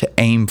target to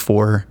aim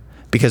for,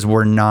 because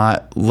we're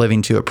not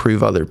living to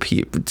approve other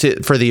people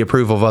for the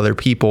approval of other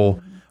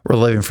people. We're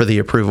living for the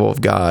approval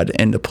of God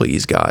and to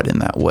please God in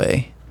that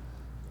way.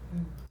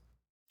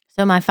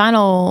 So my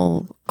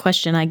final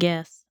question, I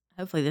guess,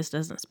 hopefully this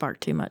doesn't spark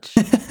too much.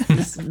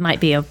 This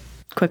might be a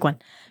quick one.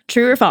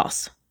 True or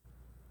false?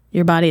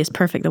 Your body is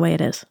perfect the way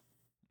it is.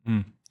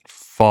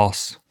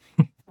 False.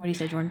 What do you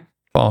say, Jordan?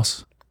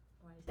 False.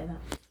 Why do you say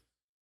that?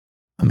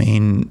 I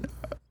mean,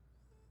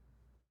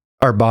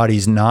 our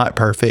body's not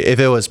perfect. If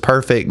it was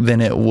perfect, then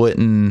it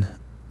wouldn't,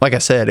 like I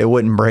said, it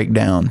wouldn't break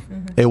down.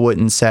 It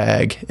wouldn't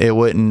sag. It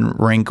wouldn't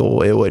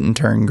wrinkle. It wouldn't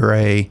turn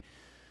gray.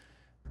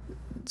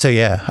 So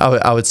yeah,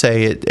 I would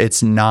say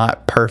it's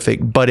not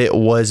perfect, but it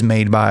was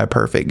made by a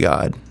perfect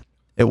God.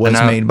 It was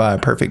made by a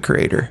perfect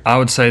creator. I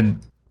would say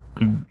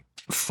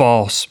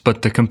false,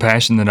 but the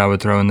compassion that I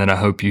would throw in that I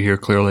hope you hear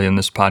clearly in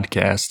this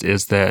podcast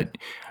is that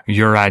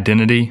your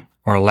identity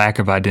or a lack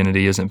of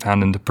identity isn't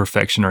found in the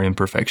perfection or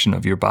imperfection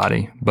of your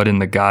body, but in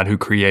the God who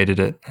created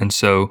it. And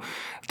so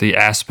the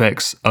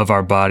aspects of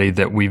our body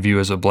that we view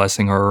as a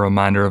blessing are a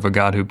reminder of a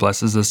God who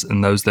blesses us,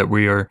 and those that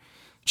we are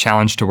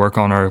challenged to work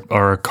on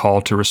are a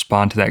call to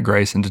respond to that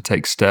grace and to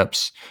take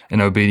steps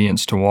in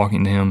obedience to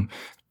walking to Him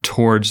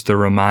towards the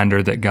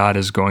reminder that God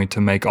is going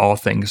to make all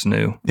things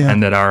new,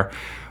 and that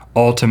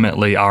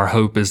ultimately our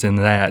hope is in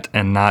that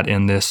and not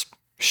in this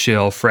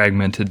shell,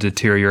 fragmented,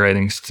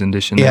 deteriorating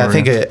condition. Yeah,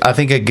 I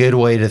think a good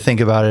way to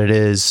think about it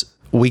is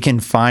we can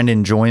find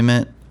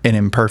enjoyment in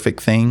imperfect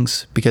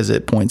things because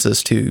it points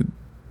us to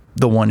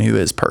the one who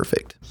is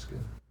perfect.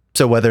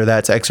 So whether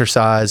that's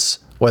exercise,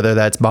 whether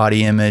that's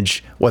body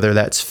image, whether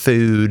that's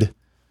food,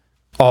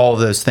 all of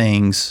those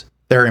things,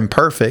 they're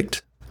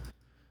imperfect,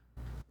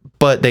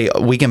 but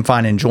we can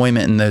find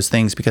enjoyment in those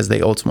things because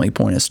they ultimately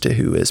point us to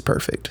who is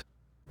perfect.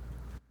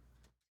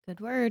 Good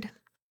word.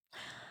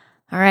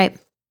 All right.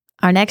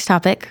 Our next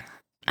topic,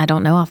 I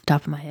don't know off the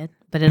top of my head,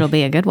 but it'll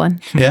be a good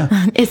one.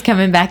 Yeah. It's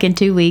coming back in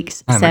 2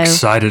 weeks. I'm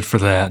excited for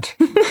that.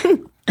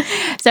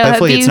 So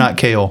hopefully it's not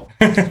kale.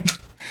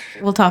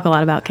 We'll talk a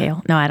lot about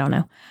kale. No, I don't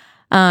know.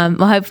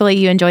 Well, hopefully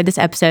you enjoyed this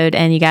episode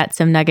and you got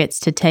some nuggets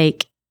to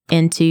take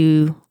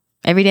into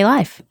everyday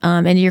life,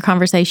 into your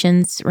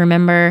conversations.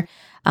 Remember,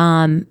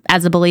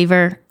 as a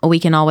believer, we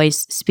can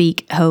always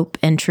speak hope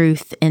and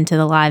truth into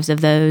the lives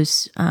of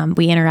those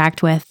we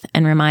interact with,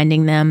 and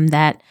reminding them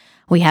that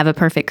we have a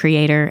perfect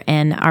creator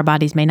and our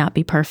bodies may not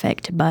be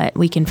perfect, but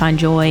we can find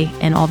joy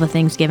in all the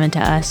things given to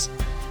us.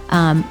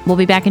 We'll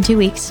be back in 2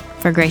 weeks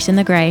for Grace in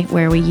the Gray,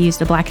 where we use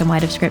the black and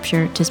white of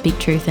Scripture to speak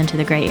truth into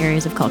the gray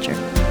areas of culture.